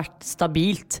det har jo vært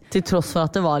stabilt. Til tross for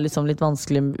at det var liksom litt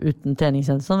vanskelig uten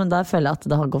treningssenter, men der føler jeg at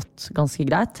det har gått ganske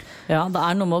greit. Ja, det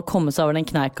noe med å komme seg over den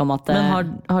kneika om at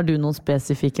Men har du noen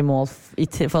spesifikke mål i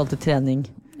forhold til trening?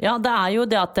 Ja, det jo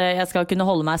det at jeg skal kunne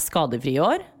holde meg skadefri i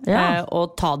år,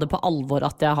 og ta det på alvor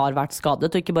at jeg har vært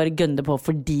skadet, og ikke bare gønne på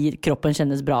fordi kroppen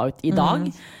kjennes bra ut i dag.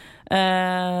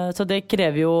 Så det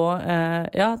krever jo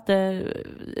det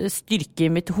styrke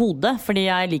i mitt hode, fordi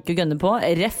jeg liker å gønne på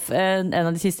en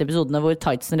av de siste episodene hvor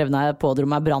tightsen revna jeg pådro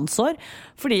meg brannsår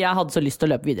fordi jeg hadde så lyst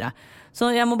til å løpe videre. Så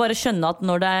jeg må bare skjønne at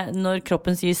når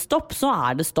kroppen sier stopp, så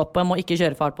det stopp, og jeg må ikke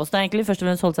kjøre for hardt på. Så det egentlig først og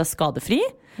fremst holde seg skadefri.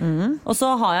 Og så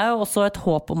har jeg jo også et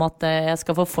håp om at jeg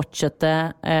skal få fortsette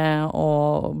å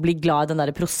bli glad i den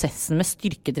der prosessen med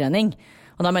styrketrening.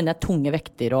 Og da mener jeg tunge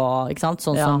vekter og, ikke sant?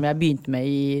 Sånn som jeg begynte med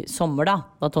i sommer da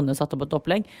Tonje satte opp et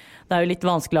opplegg. Det jo litt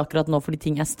vanskelig akkurat nå fordi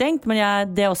ting stengt,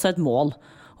 men det også et mål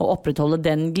å opprettholde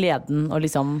den gleden og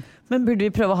liksom. Men burde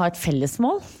vi prøve å ha et felles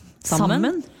mål?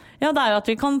 Sammen? Ja, det jo at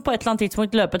vi kan på et eller annet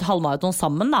tidspunkt løpe et halvmaraton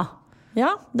sammen da.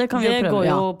 Ja, det kan vi jo prøve. Det går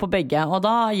jo på begge, og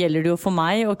da gjelder det jo for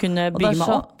meg å kunne bygge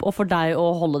meg opp, og for deg å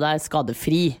holde deg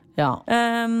skadefri. Ja.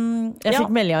 Jeg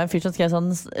fikk melding av en fyr som skrev sånn,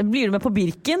 blir du med på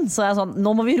Birken? Så jeg sånn,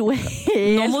 nå må vi roe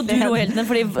helt. Nå må du roe helt ned,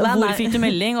 fordi hvor fikk du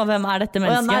melding, og hvem dette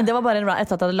mennesket? Nei, det var bare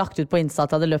etter at jeg hadde lagt ut på Insta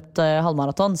at jeg hadde løpt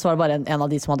halvmaraton, så var det bare en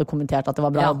av de som hadde kommentert at det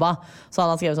var bra jobba. Så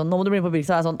hadde han skrevet sånn, nå må du bli med på Birken.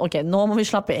 Så jeg sånn, ok, nå må vi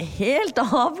slappe helt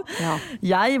av.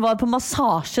 Jeg var på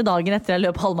massasje dagen etter jeg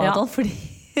løp halvmaraton, fordi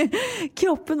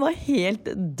kroppen var helt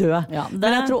død.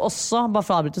 Men jeg tror også, bare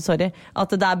for å avbryte, sorry,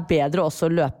 at det bedre også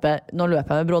å løpe. Nå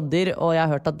løper jeg med brodder, og jeg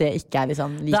har hørt at det ikke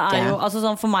liksom like. Det jo, altså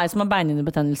sånn for meg som har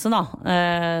beinhinnebetennelse da,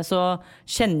 så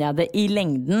kjenner jeg det i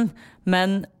lengden,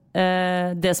 men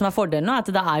det som fordelen nå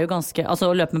at det jo ganske, altså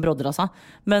å løpe med brodder altså,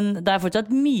 men det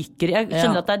fortsatt mykere. Jeg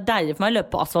skjønner at det deilig for meg å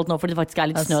løpe på asfalt nå fordi det faktisk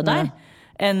litt snø der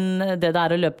enn det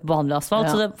å løpe på vanlig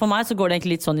asfalt. Så for meg så går det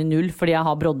egentlig litt sånn i null fordi jeg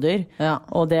har brodder,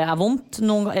 og det vondt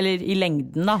eller i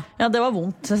lengden da. Ja, det var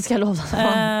vondt, det skal jeg love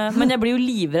deg. Men jeg blir jo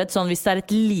livredd sånn hvis det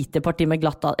et lite parti med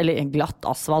glatt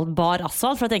asfalt, bar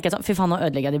asfalt, for da tenker jeg sånn, fy faen, nå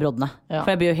ødelegger jeg de broddene.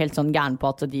 For jeg blir jo helt sånn gæren på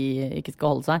at de ikke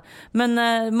skal holde seg. Men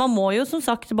man må jo som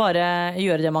sagt bare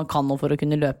gjøre det man kan for å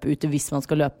kunne løpe ute hvis man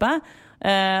skal løpe.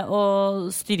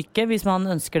 Og styrke, hvis man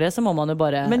ønsker det, så må man jo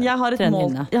bare Men jeg har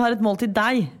trene jeg har et mål til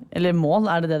deg. Eller mål,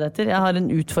 det det heter. Jeg har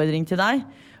en utfordring til deg.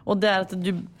 Og det at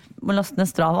du må laste ned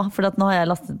Strava. For nå har jeg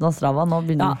lastet ned Strava.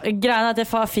 Greien at jeg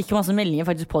fikk masse meldinger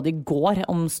faktisk på det I går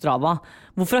om Strava.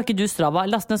 Hvorfor har ikke du Strava?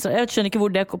 Jeg skjønner ikke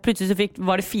hvor det plutselig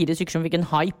var det 4 stykker som fikk en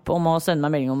hype om å sende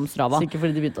meg melding om Strava. Sikkert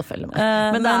fordi de begynte å følge meg.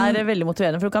 Men det veldig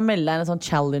motiverende, for du kan melde deg en sånn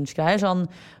challenge-greier.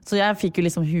 Så jeg fikk jo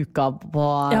liksom huka på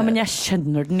Ja, men jeg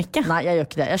skjønner den ikke. Nei, jeg gjør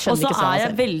ikke det. Jeg skjønner ikke Strava selv. Og så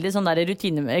jeg veldig sånn der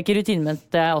ikke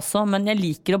rutinemessig også, men jeg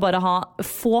liker å bare ha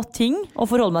få ting å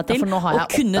forholde meg til, og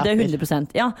kunne det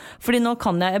 100%. Ja, fordi nå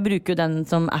kan jeg bruker jo den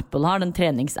som Apple har, den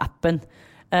treningsappen.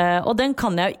 Og den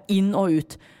kan jeg inn og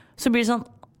ut. Så blir det sånn,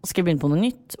 skal jeg begynne på noe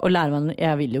nytt og lære meg noe?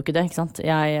 Jeg vil jo ikke det, ikke sant?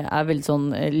 Jeg veldig sånn,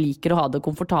 liker å ha det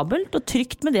komfortabelt og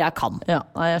trygt med det jeg kan. Ja,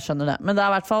 jeg skjønner det. Men det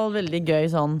I hvert fall veldig gøy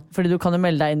sånn, fordi du kan jo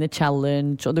melde deg inn I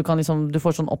challenge, og du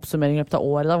får sånn oppsummering I løpet av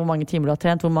året, hvor mange timer du har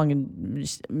trent, hvor mange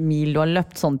mil du har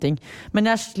løpt, sånne ting.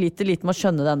 Men jeg sliter litt med å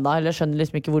skjønne det enda, eller jeg skjønner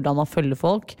liksom ikke hvordan man følger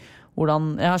folk.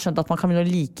 Jeg har skjønt at man kan begynne å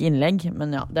like innlegg,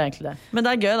 men ja, det egentlig det. Men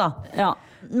det gøy da. Ja.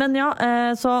 Men ja,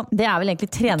 så det vel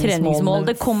egentlig treningsmål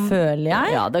det føler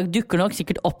jeg. Ja, det dukker nok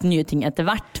sikkert opp nye ting etter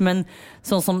hvert, men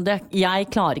sånn som det,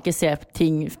 jeg klarer ikke se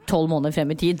ting 12 måneder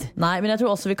frem I tid. Nei, men jeg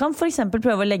tror også vi kan for eksempel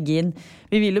prøve å legge inn,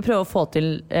 vi vil jo prøve å få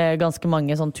til ganske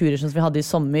mange sånne turer som vi hadde I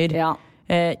sommer. Ja.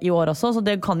 I år også, så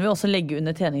det kan vi også legge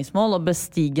under treningsmål og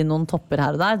bestige noen topper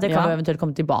her og der. Det kan vi eventuelt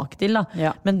komme tilbake til da.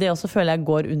 Ja. Men det også føler jeg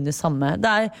går under samme.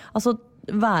 Det altså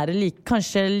være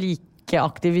kanskje like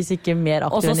aktiv, hvis ikke mer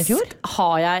aktiv enn I fjor. Og så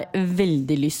har jeg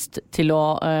veldig lyst til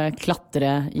å klatre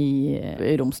I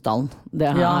Romsdalen. Det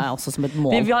har jeg også som et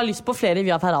mål. Vi har lyst på flere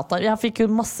via Ferrata. Jeg fikk jo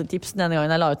masse tips denne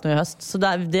gangen jeg la ut noe I høst, så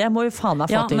det må vi faen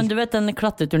meg få til. Ja, men du vet den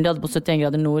klatreturen de hadde på 71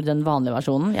 grader nord, den vanlige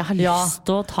versjonen? Jeg har lyst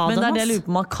til å ta den. Men det det jeg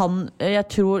lurer på, jeg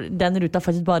tror den ruta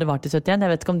faktisk bare var til 71.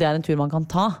 Jeg vet ikke om det en tur man kan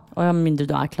ta. Og ja,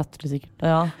 mindre du klatrer sikkert.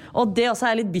 Ja. Og det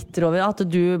også jeg litt bitter over, at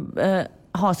du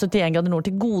har 71 grader nord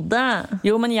til gode.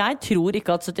 Jo, men jeg tror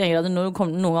ikke at 71 grader nord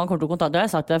noen gang kommer til å kontakte. Det har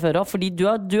jeg sagt til deg før også, fordi du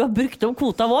har brukt opp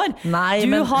kvota vår. Nei,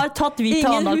 du har tatt hvit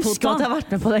Ingen husker at jeg har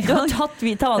vært med på det. Du har tatt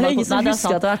hvit kvota. Ingen som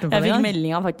husker at jeg har vært med på det. Jeg fikk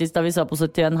meldingen faktisk da vi sa på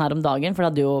 71 her om dagen, for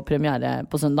det hadde jo premiere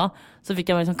på søndag. Så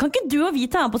fikk jeg melding sånn, kan ikke du og vi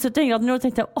ta på 71 grader nord? Og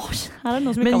tenkte jeg, her det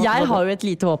noe som men jeg har jo et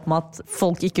lite håp om at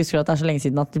folk ikke husker at det så lenge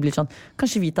siden at det blir sånn,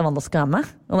 kanskje Vita Wanda skal være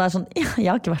med? Og det sånn, jeg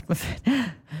har ikke vært med før.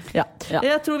 Ja.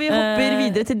 Jeg tror vi hopper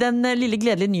videre til den lille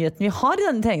gledelige nyheten vi har I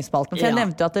denne treningsspalten, for jeg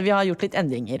nevnte jo at vi har gjort litt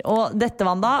endringer. Og dette,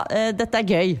 Wanda, dette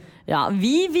gøy. Ja,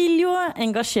 vi vil jo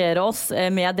engasjere oss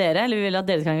med dere, eller vi vil at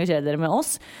dere skal engasjere dere med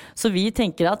oss. Så vi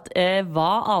tenker at hva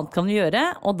annet kan vi gjøre?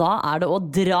 Og da det å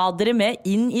dra dere med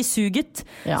inn I suget.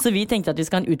 Ja. Så vi tenkte at vi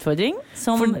skal ha en utfordring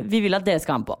som vi vil at dere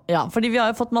skal ha med på. Ja, fordi vi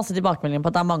har jo fått masse tilbakemeldinger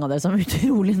på at det mange av dere som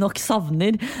utrolig nok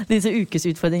savner disse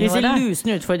ukesutfordringene våre. Disse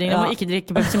lusende utfordringene må ikke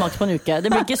drikke Pepsi Max på en uke.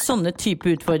 Det blir ikke sånne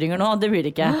type utfordringer nå, det blir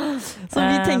det ikke. Så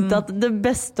vi tenkte at det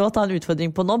beste å ta en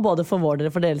utfordring på nå, både for vår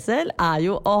og for dere selv,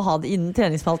 jo å ha det innen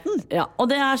treningsspalten. Ja, og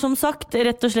det som sagt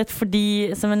rett og slett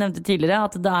fordi, som jeg nevnte tidligere,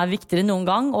 at det viktigere noen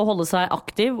gang å holde seg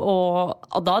aktiv, og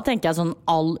da tenker jeg sånn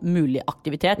all mulig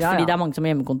aktivitet, fordi det mange som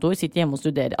har hjemmekontor, sitter hjemme og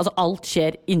studerer. Altså alt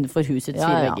skjer innenfor husets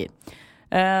 4 vegger.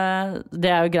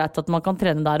 Det jo greit at man kan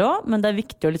trene der også, men det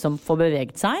viktig å liksom få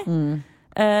beveget seg.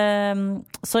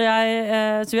 Så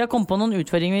vi har kommet på noen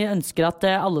utfordringer vi ønsker at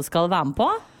alle skal være med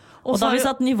på. Og da har vi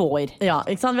satt nivåer. Ja,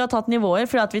 ikke sant? Vi har tatt nivåer,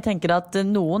 fordi at vi tenker at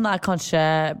noen kanskje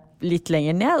litt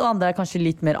lenger ned, og andre kanskje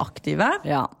litt mer aktive.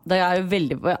 Ja, det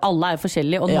jo alle jo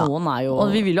forskjellige, og noen jo...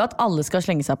 Og vi vil jo at alle skal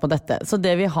slenge seg på dette. Så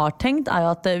det vi har tenkt jo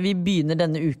at vi begynner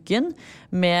denne uken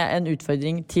med en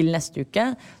utfordring til neste uke,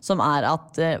 som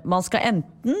at man skal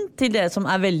enten, til dere som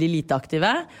veldig lite aktive,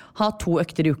 ha 2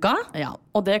 økter I uka. Ja,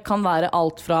 og det kan være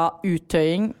alt fra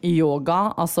uttøying,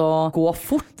 yoga, altså gå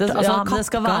fort. Det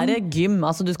skal være gym,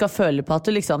 altså du skal føle på at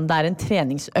du liksom, det en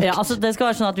treningsøkt. Ja, altså det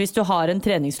skal være sånn at hvis du har en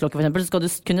treningsklokke for eksempel, så skal du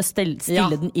kunne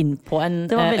stille den inn på en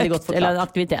økt eller en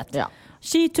aktivitet. Ja.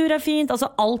 Skitur fint,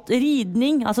 altså alt,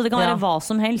 ridning, altså det kan være hva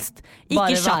som helst.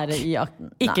 Ikke sjakk.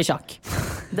 Ikke sjakk.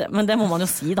 Men det må man jo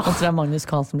si da. Jeg tror Magnus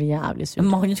Carlsen blir jævlig sur.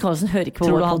 Magnus Carlsen hører ikke på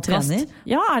vår podcast.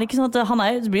 Ja, det ikke sånn at han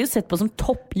blir jo sett på som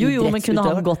toppidrettsutøver? Jo, men kunne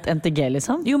han gått NTG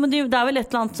liksom? Jo, men det vel et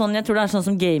eller annet sånn, jeg tror det sånn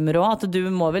som gamer også, at du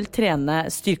må vel trene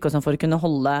styrke og sånn for å kunne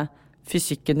holde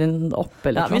fysikken din opp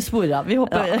eller vi sporer av, vi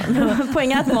hopper. Ja.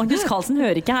 Poenget at Magnus Carlsen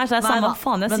hører ikke her, så samme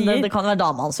faen jeg sier. Det kan være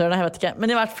dame hans hører det, jeg vet ikke.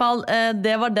 Men I hvert fall,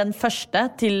 det var den første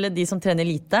til de som trener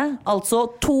lite. Altså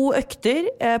 2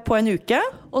 økter på en uke.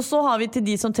 Og så har vi til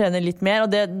de som trener litt mer,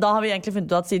 og da har vi egentlig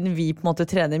funnet ut at siden vi på en måte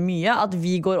trener mye, at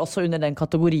vi går også under den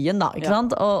kategorien da, ikke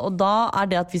sant? Og da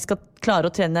det at vi skal klare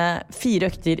å trene 4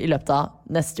 økter I løpet av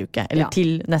neste uke, eller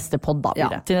til neste podd da blir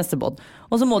det. Ja, til neste podd.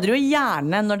 Og så må dere jo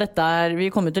gjerne, når dette vi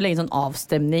kommer til å legge en sånn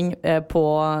avstemning på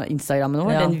Instagrammen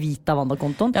vår, den Vita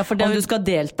Wanda-kontoen, om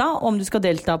du skal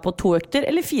delta på 2 økter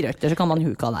eller 4 økter, så kan man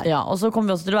huka der. Ja, og så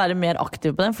kommer vi også til å være mer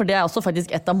aktive på den, for det også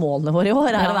faktisk et av målene våre I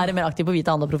år, å være mer aktiv på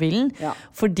Vita Wanda-profilen,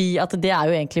 fordi at det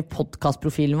jo egentlig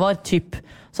podcastprofilen vår, typ.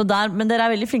 Så men dere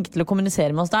veldig flinke til å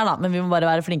kommunisere med oss der da, men vi må bare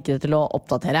være flinkere til å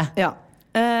oppdatere. Ja.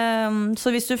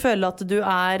 Så hvis du føler at du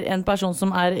en person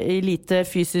som I lite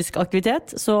fysisk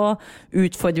aktivitet, så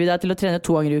utfordrer vi deg til å trene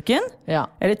 2 ganger I uken,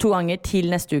 eller 2 ganger til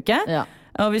neste uke.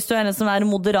 Og hvis du en som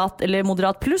moderat eller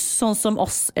moderat pluss, sånn som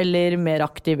oss, eller mer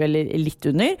aktiv eller litt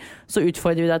under, så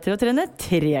utfordrer vi deg til å trene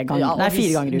 4 ganger I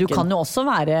uken. Du kan jo også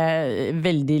være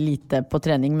veldig lite på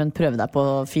trening, men prøve deg på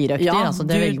 4 økter, altså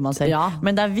det velger man selv.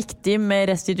 Men det viktig med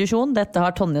restitusjon, dette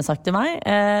har Tonje sagt til meg,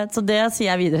 så det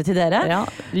sier jeg videre til dere.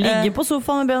 Ligge på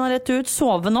sofaen med bena rett ut,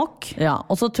 sove nok.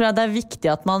 Og så tror jeg det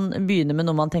viktig at man begynner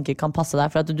med noe man tenker kan passe deg,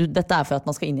 for at dette for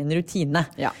at man skal inn I en rutine.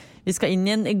 Vi skal inn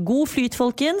I en god flyt,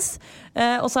 folkens.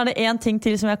 Og så det en ting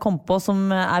til som jeg kom på som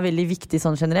veldig viktig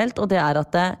sånn generelt, og det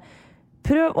at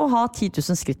prøv å ha 10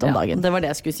 000 skritt om dagen. Det var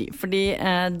det jeg skulle si. Fordi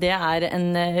det en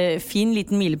fin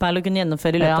liten milepæl å kunne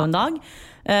gjennomføre I løpet av en dag.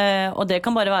 Og det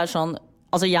kan bare være sånn,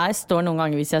 altså jeg står noen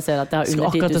ganger hvis jeg ser at jeg har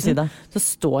under 10 000, så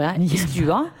står jeg I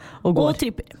stua og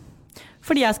tripper.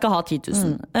 Fordi jeg skal ha 10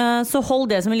 000. Så hold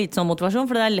det som en liten sånn motivasjon,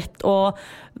 for det lett å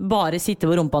bare sitte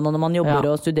på rumpa når man jobber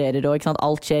og studerer, og ikke sant,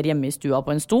 alt skjer hjemme I stua på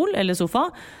en stol eller sofa.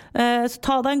 Så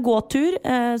ta deg en gåtur,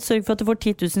 sørg for at du får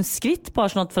 10 000 skritt,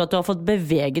 bare sånn for at du har fått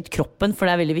beveget kroppen, for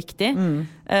det veldig viktig.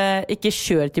 Ikke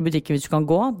kjør til butikken hvis du kan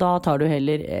gå, da tar du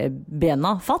heller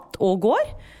bena fatt og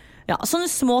går. Ja, sånne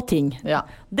små ting.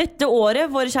 Dette året,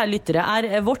 våre kjære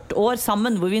lyttere, vårt år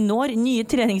sammen, hvor vi når nye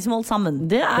treningsmål sammen.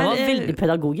 Det var veldig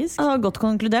pedagogisk. Det var godt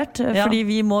konkludert, fordi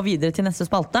vi må videre til neste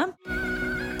spalte.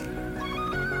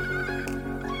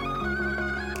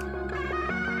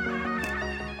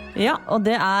 Ja, og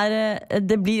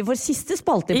det blir vår siste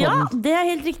spalte I podden. Ja, det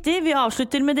helt riktig. Vi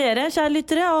avslutter med dere, kjære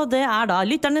lyttere, og det da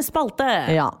lytternes spalte.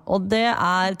 Ja, og det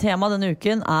temaet denne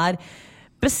uken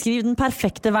Beskriv den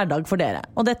perfekte hverdag for dere.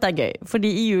 Og dette gøy, fordi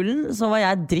I julen så var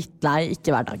jeg drittlei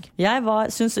ikke hverdag. Jeg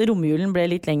synes romjulen ble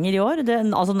litt lenger I år.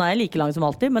 Altså den like lang som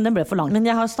alltid, men den ble for lang. Men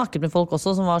jeg har snakket med folk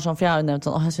også som var sånn, for jeg har jo nevnt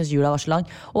sånn, jeg synes jula var så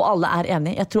lang. Og alle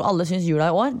enige. Jeg tror alle synes jula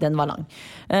I år, den var lang.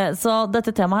 Så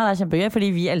dette temaet her kjempegøy,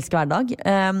 fordi vi elsker hverdag.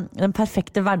 Den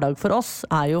perfekte hverdag for oss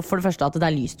jo for det første at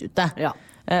det lyst ute. Ja.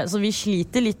 Så vi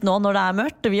sliter litt nå når det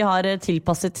mørkt. Vi har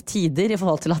tilpasset tider I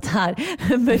forhold til at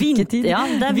det mørketid. Ja,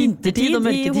 det vintertid og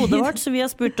mørketid I hodet vårt, så vi har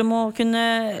spurt om å kunne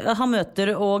ha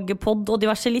møter og podd og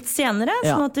diverse litt senere,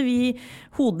 sånn at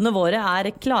hodene våre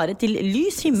klare til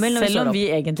lys himmel når selv om vi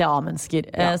egentlig A-mennesker.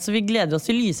 Så vi gleder oss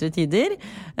til lysere tider.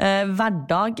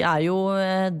 Hverdag jo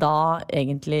da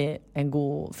egentlig en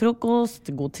god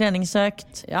frokost, god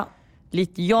treningsøkt. Ja.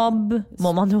 Litt jobb må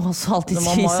man jo også alltid man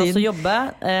må jo også jobbe.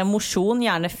 Motion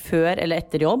gjerne før eller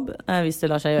etter jobb, hvis det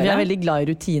lar seg gjøre. Vi veldig glad I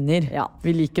rutiner.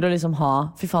 Vi liker å liksom ha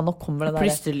fy faen, nå kommer det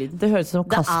der. Det høres ut som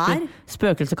Kasper.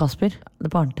 Spøkelse Kasper.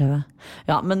 Det barne-TV.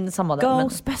 Ja, men samme det.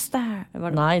 Ghostbuster!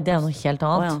 Nei, det noe helt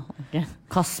annet. Okay.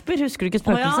 Kasper, husker du ikke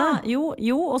spøkelse?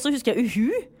 Jo, og så husker jeg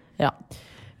Uhu. Ja.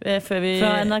 Fra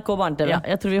NRK barne-TV. Ja,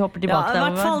 jeg tror vi hopper tilbake der. I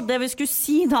hvert fall, det vi skulle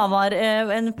si da var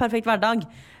en perfekt hverdag.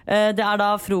 Det da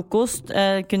frokost,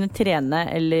 kunne trene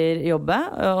eller jobbe,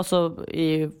 også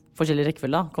I forskjellige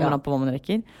rekkefølge, kommer an på hva man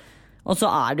rekker. Og så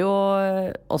det jo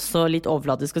også litt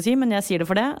overflatisk å si, men jeg sier det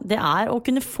for det. Det å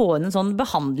kunne få inn en sånn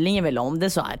behandling imellom. Det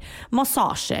så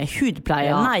massasje,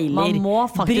 hudpleie, negler, man må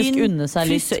faktisk unne seg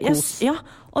litt kos. Ja,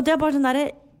 og det bare den der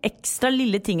ekstra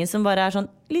lille tingen som bare sånn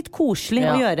litt koselig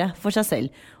å gjøre for seg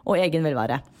selv og egen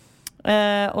velvære.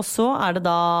 Og så det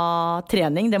da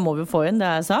trening, det må vi få inn, det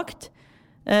har jeg sagt.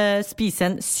 Spise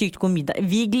en sykt god middag.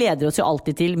 Vi gleder oss jo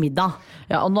alltid til middag.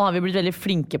 Ja, og nå har vi blitt veldig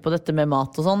flinke på dette med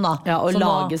mat og sånn da. Ja, og så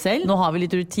lage selv. Nå har vi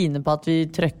litt rutine på at vi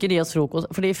trøkker I oss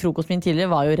frokost. Fordi frokost min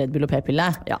tidligere var jo Red Bull og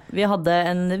p-pille. Ja, vi hadde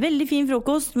en veldig fin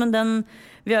frokost, men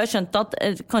vi har jo skjønt at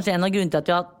kanskje en av grunnene til at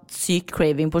vi har syk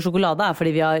craving på sjokolade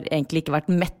fordi vi har egentlig ikke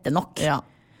vært mette nok. Ja.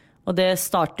 Og det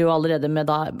starter jo allerede med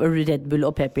da Red Bull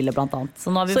og p-pille blant annet.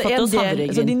 Så nå har vi fått oss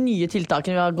handryggen. Så de nye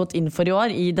tiltakene vi har gått inn for I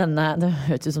år I denne, det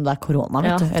hørtes ut som det korona,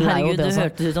 vet du. Herregud, det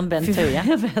hørtes ut som Bent Høie.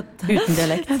 Uten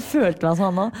dialekt. Jeg følte meg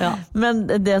sånn nå. Ja. Men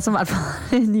det som I hvert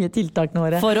fall nye tiltakene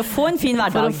våre for å få en fin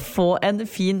hverdag. For å få en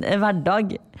fin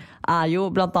hverdag jo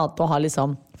blant annet å ha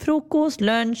liksom frokost,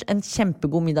 lunsj, en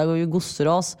kjempegod middag hvor vi gosser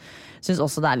oss. Synes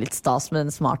også det litt stas med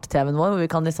den smart-TV'en vår, hvor vi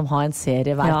kan liksom ha en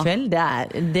serie hver kveld.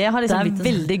 Det har liksom blitt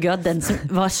veldig gøy at den som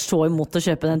var så imot å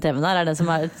kjøpe den TV'en der, den som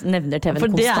nevner TV'en for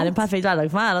konstant. For det en perfekt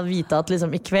hverdag for meg, å vite at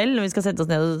liksom i kveld, når vi skal sette oss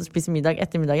ned og spise middag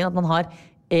etter middagen, at man har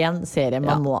en serie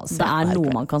man må se. Det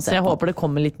noe man kan se på. Så jeg håper det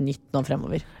kommer litt nytt nå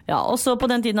fremover. Ja, og så på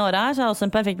den tiden av året her, så også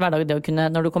en perfekt hverdag det å kunne,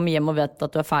 når du kommer hjem og vet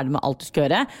at du ferdig med alt du skal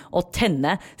gjøre, og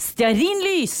tenne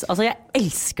stearinlys! Altså, jeg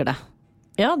elsker det.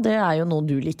 Ja, det jo noe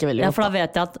du liker veldig godt. Ja, for da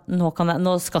vet jeg at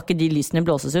nå skal ikke de lysene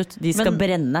blåses ut. De skal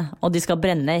brenne, og de skal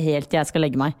brenne helt til jeg skal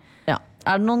legge meg. Ja.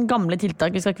 Det noen gamle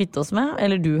tiltak vi skal kvitte oss med?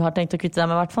 Eller du har tenkt å kvitte deg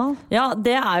med i hvert fall? Ja,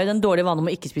 det jo den dårlige vanen om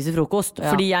å ikke spise frokost.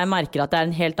 Fordi jeg merker at det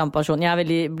en helt annen person. Jeg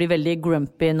blir veldig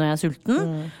grumpy når jeg sulten.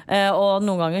 Og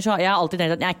noen ganger så jeg har alltid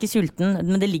tenkt at jeg ikke sulten,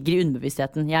 men det ligger i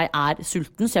underbevisstheten. Jeg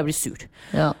sulten, så jeg blir sur.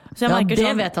 Ja, så jeg merker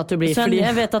det vet jeg at du blir. Fordi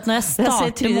jeg vet at når jeg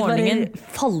starter morgenen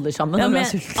faller sammen når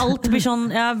du sulten. Alt blir sånn,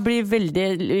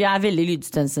 jeg veldig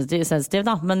lydsensitiv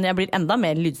da, men jeg blir enda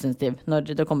mer lydsensitiv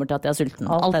når det kommer til at jeg sulten.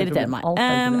 Alt irriterer meg.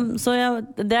 Så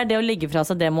det det å legge fra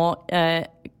seg det med å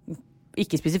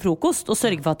ikke spise frokost og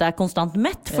sørge for at jeg konstant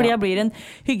mett, fordi jeg blir en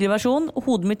hyggelig versjon.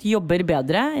 Hodet mitt jobber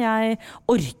bedre, jeg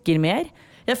orker mer.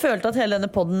 Jeg følte at hele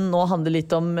denne podden nå handler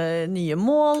litt om nye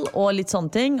mål og litt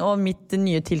sånne ting, og mitt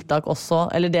nye tiltak også,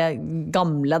 eller det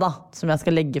gamle da, som jeg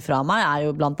skal legge fra meg,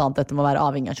 jo blant annet dette med å være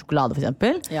avhengig av sjokolade for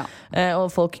eksempel. Og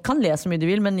folk kan le så mye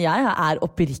de vil, men jeg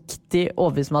oppriktig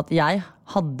overbevist om at jeg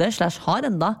har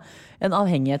enda en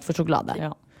avhengighet for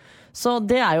sjokolade. Så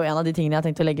det jo en av de tingene jeg har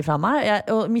tenkt å legge fra meg.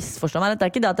 Og misforstå meg, det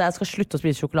ikke det at jeg skal slutte å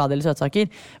spise sjokolade eller søtsaker,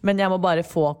 men jeg må bare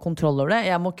få kontroll over det.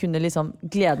 Jeg må kunne liksom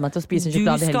glede meg til å spise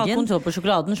sjokolade i helgen. Du skal ha kontroll på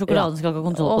sjokoladen skal ikke ha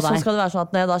kontroll på deg. Og så skal det være sånn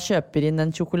at når jeg da kjøper inn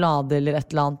en sjokolade eller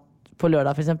et eller annet på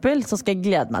lørdag for eksempel, så skal jeg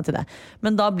glede meg til det.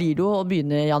 Men da blir det jo å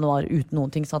begynne i januar uten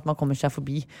noen ting, sånn at man kommer seg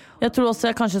forbi. Jeg tror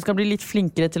også jeg kanskje skal bli litt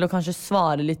flinkere til å kanskje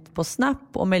svare litt på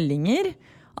snap og meldinger.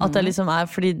 At det liksom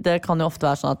fordi det kan jo ofte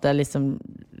være sånn at det liksom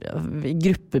i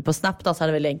grupper på Snap da, så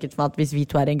det veldig enkelt for meg at hvis vi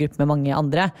to i en gruppe med mange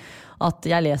andre, at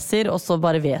jeg leser, og så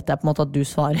bare vet jeg på en måte at du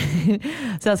svarer.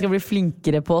 Så jeg skal bli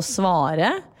flinkere på å svare.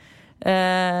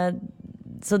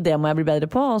 Så det må jeg bli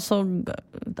bedre på. Og så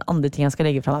andre ting jeg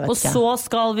skal legge fra meg, vet ikke. Og så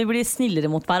skal vi bli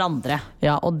snillere mot hverandre.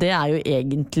 Ja, og det jo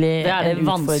egentlig en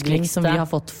utfordring som vi har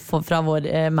fått fra vår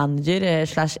manager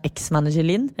 / eks-manager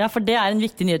Linn. Ja, for det en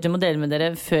viktig nyhet vi må dele med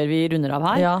dere før vi runder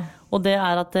av her. Ja. Og det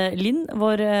at Linn,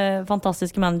 vår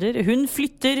fantastiske manager, hun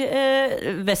flytter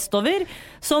vestover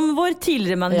som vår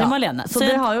tidligere manager Marlene. Så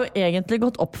det har jo egentlig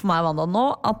gått opp for meg, Wanda, nå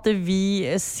at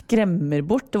vi skremmer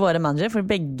bort våre managere, for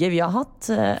begge vi har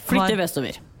hatt flytter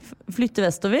vestover. Flytte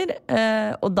vestover,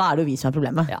 og da det jo vi som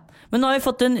problemet. Ja. Men nå har vi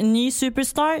fått en ny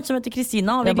superstar som heter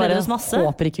Kristina, og vi gleder oss masse. Jeg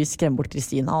håper ikke vi skremmer bort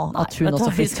Kristina, og at hun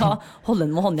også vi skal holde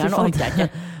henne med håndjern, og orker jeg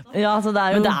ikke. Ja, altså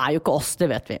men det jo ikke oss, det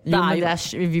vet vi.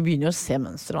 Vi begynner jo å se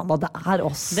mønstrene, og det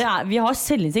oss. Vi har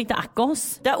selvinnsikt, det ikke oss.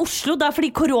 Det Oslo, det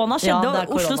fordi korona skjedde,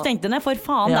 og Oslo stengte ned. For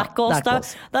faen, det ikke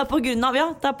oss. Det på grunn av,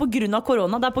 det på grunn av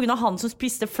korona. Det på grunn av han som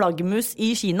spiste flaggermus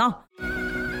i Kina.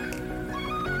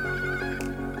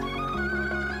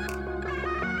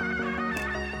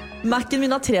 Mac-en min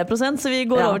har 3%, så vi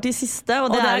går over til siste, og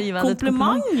det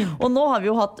kompliment. Og nå har vi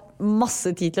jo hatt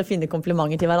masse tid til å finne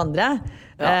komplimenter til hverandre.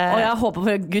 Og jeg håper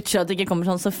for Guds skyld at det ikke kommer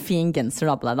sånn så fin genser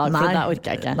du har på deg i dag, for det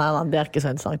orker jeg ikke. Nei, det ikke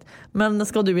så interessant. Men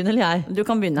skal du begynne, eller jeg? Du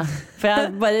kan begynne.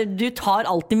 For du tar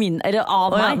alltid min, eller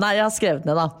av meg. Nei, jeg har skrevet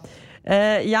ned da.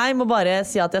 Jeg må bare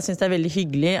si at jeg synes det veldig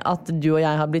hyggelig at du og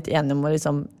jeg har blitt enige om å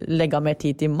liksom legge av mer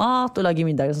tid til mat og lage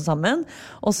middager sammen,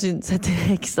 og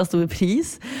setter ekstra stor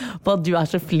pris på at du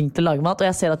så flink til å lage mat, og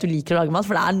jeg ser at du liker å lage mat,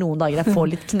 for det noen dager jeg får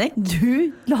litt knekk.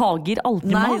 Du lager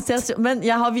alltid mat. Men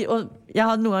jeg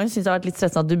har noen ganger syntes det har vært litt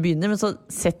stressende at du begynner, men så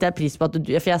setter jeg pris på at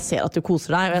for jeg ser at du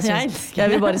koser deg, og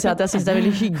jeg vil bare si at jeg synes det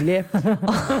veldig hyggelig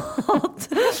at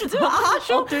du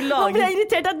at du lager. Nå blir jeg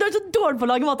irritert at du så dårlig på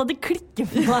å lage mat at det klikker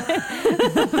for meg.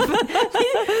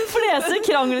 De fleste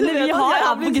kranglene vi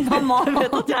har på grunn av mat. Jeg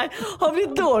vet at jeg har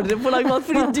blitt dårligere på å lage mat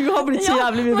fordi du har blitt så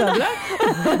jævlig mye bedre.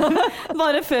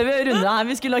 Bare før vi runder her,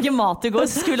 vi skulle lage mat i går,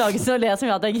 så skulle vi lage så le som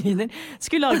jeg at jeg griner.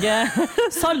 Skulle lage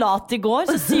salat i går,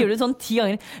 så sier du sånn 10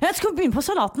 ganger jeg skal begynne på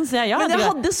salaten, så men jeg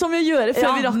hadde så mye å gjøre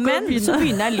før vi rakk å begynne. Så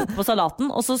begynner jeg litt på salaten,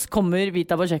 og så kommer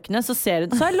Vita på kjøkkenet, så ser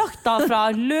hun, så har jeg lagt av fra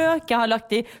løk, jeg har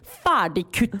lagt i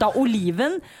ferdigkutta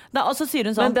oliven, og så sier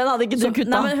hun sånn, men den hadde ikke du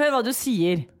kuttet. Nei, men hør hva du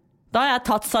sier. Da har jeg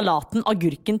tatt salaten,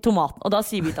 agurken, tomaten, og da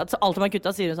sier Vita at alt som er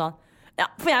kuttet, sier hun sånn, ja,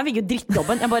 for jeg fikk jo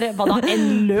drittjobben, jeg bare, hva da, en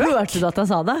løk? Hørte du at jeg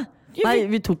sa det? Nei,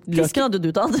 vi tok løken, hadde du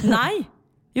tatt? Nei.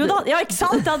 Jo da, ja, ikke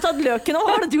sant? Jeg hadde tatt løken, og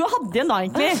hva var det du hadde igjen da,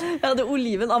 egentlig? Jeg hadde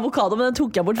oliven, avokado, men den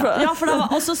tok jeg bort. Ja, for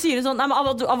og så sier hun sånn, nei,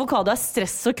 men avokado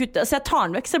stress å kutte, så jeg tar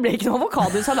den vekk, så det ble ikke noe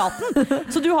avokado I salaten.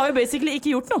 Så du har jo basically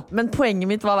ikke gjort noe. Men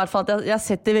poenget mitt var I hvert fall at jeg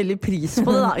setter veldig pris på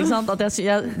det da, ikke sant?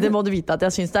 At det må du vite, at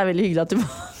jeg synes det veldig hyggelig at du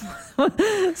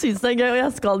synes det gøy, og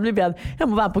jeg skal bli bedre. Jeg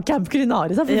må være på Camp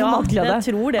Culinaris for matglede. Jeg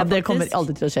tror det, det kommer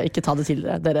aldri til å skje. Ikke ta det til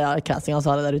dere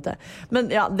castingansvarere der ute.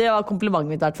 Men ja, det var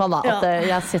komplimentet mitt I hvert fall da, at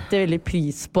jeg setter veldig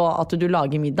pris på at du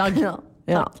lager middag.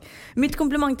 Ja. Mitt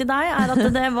kompliment til deg at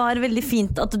det var veldig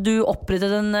fint at du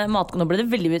opprettet en matkonto. Det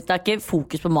er ikke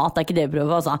fokus på mat, det ikke det vi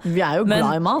prøver altså. Vi jo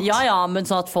glad I mat. Ja, men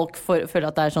sånn at folk føler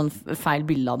at det sånn feil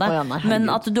bilde av det.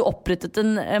 Men at du opprettet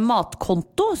en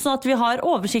matkonto, så at vi har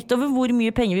oversikt over hvor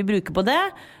mye penger vi bruker på det,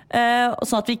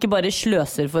 sånn at vi ikke bare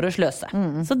sløser for å sløse.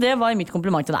 Så det var mitt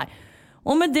kompliment til deg.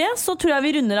 Og med det så tror jeg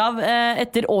vi runder av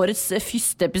etter årets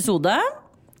første episode.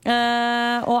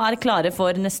 Og klare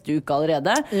for neste uke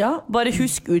allerede. Bare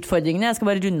husk utfordringene. Jeg skal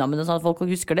bare runde av med det sånn at folk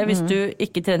husker det. Hvis du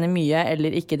ikke trener mye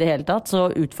eller ikke I det hele tatt, så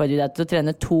utfordrer jeg deg til å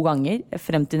trene 2 ganger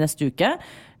frem til neste uke.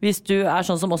 Hvis du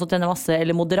sånn som også trener masse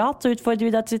eller moderat, så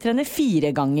utfordrer vi deg til å trene 4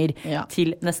 ganger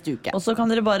til neste uke. Og så kan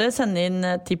dere bare sende inn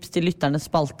tips til lytternes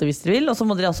spalte hvis dere vil. Og så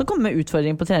må dere også komme med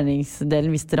utfordring på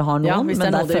treningsdelen hvis dere har noen. Men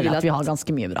der føler jeg at vi har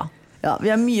ganske mye bra. Ja,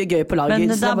 vi har mye gøy på laget.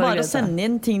 Men det bare å sende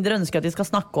inn ting dere ønsker at vi skal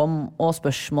snakke om, og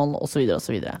spørsmål og så videre og så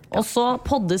videre. Og så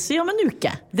poddes vi om en uke.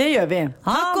 Det gjør vi.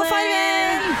 Takk og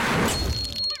farvel!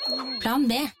 Plan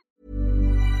B.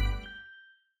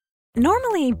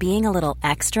 Normally, being a little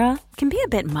extra can be a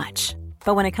bit much.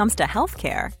 But when it comes to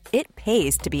healthcare, it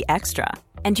pays to be extra.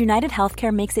 And United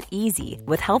Healthcare makes it easy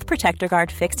with Health Protector Guard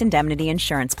fixed indemnity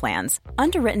insurance plans.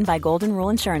 Underwritten by Golden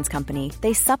Rule Insurance Company,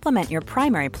 they supplement your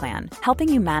primary plan,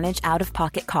 helping you manage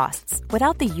out-of-pocket costs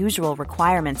without the usual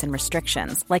requirements and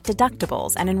restrictions like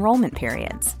deductibles and enrollment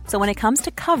periods. So when it comes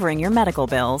to covering your medical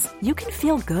bills, you can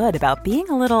feel good about being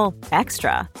a little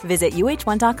extra. Visit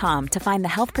uh1.com to find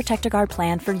the Health Protector Guard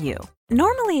plan for you.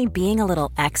 Normally, being a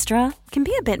little extra can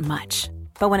be a bit much.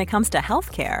 But when it comes to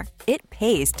healthcare, it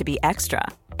pays to be extra.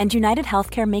 And United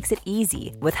Healthcare makes it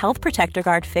easy with Health Protector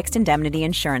Guard fixed indemnity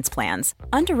insurance plans.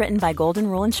 Underwritten by Golden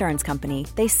Rule Insurance Company,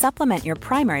 they supplement your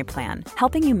primary plan,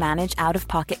 helping you manage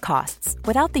out-of-pocket costs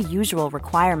without the usual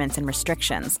requirements and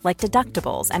restrictions like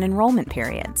deductibles and enrollment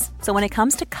periods. So when it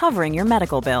comes to covering your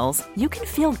medical bills, you can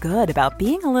feel good about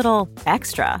being a little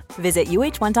extra. Visit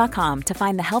uh1.com to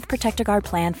find the Health Protector Guard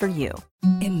plan for you.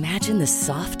 Imagine the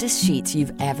softest sheets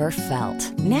you've ever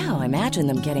felt. Now imagine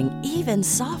them getting even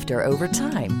softer over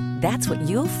time. That's what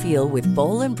you'll feel with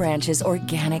Boll & Branch's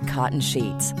organic cotton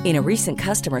sheets. In a recent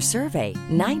customer survey,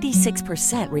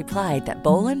 96% replied that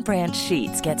Boll & Branch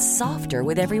sheets get softer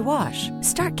with every wash.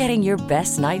 Start getting your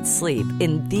best night's sleep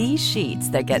in these sheets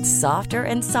that get softer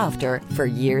and softer for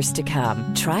years to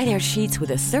come. Try their sheets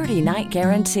with a 30-night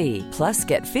guarantee. Plus,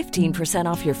 get 15%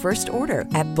 off your first order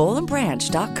at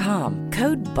bollandbranch.com.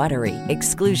 Code BUTTERY.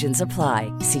 Exclusions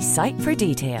apply. See site for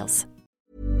details.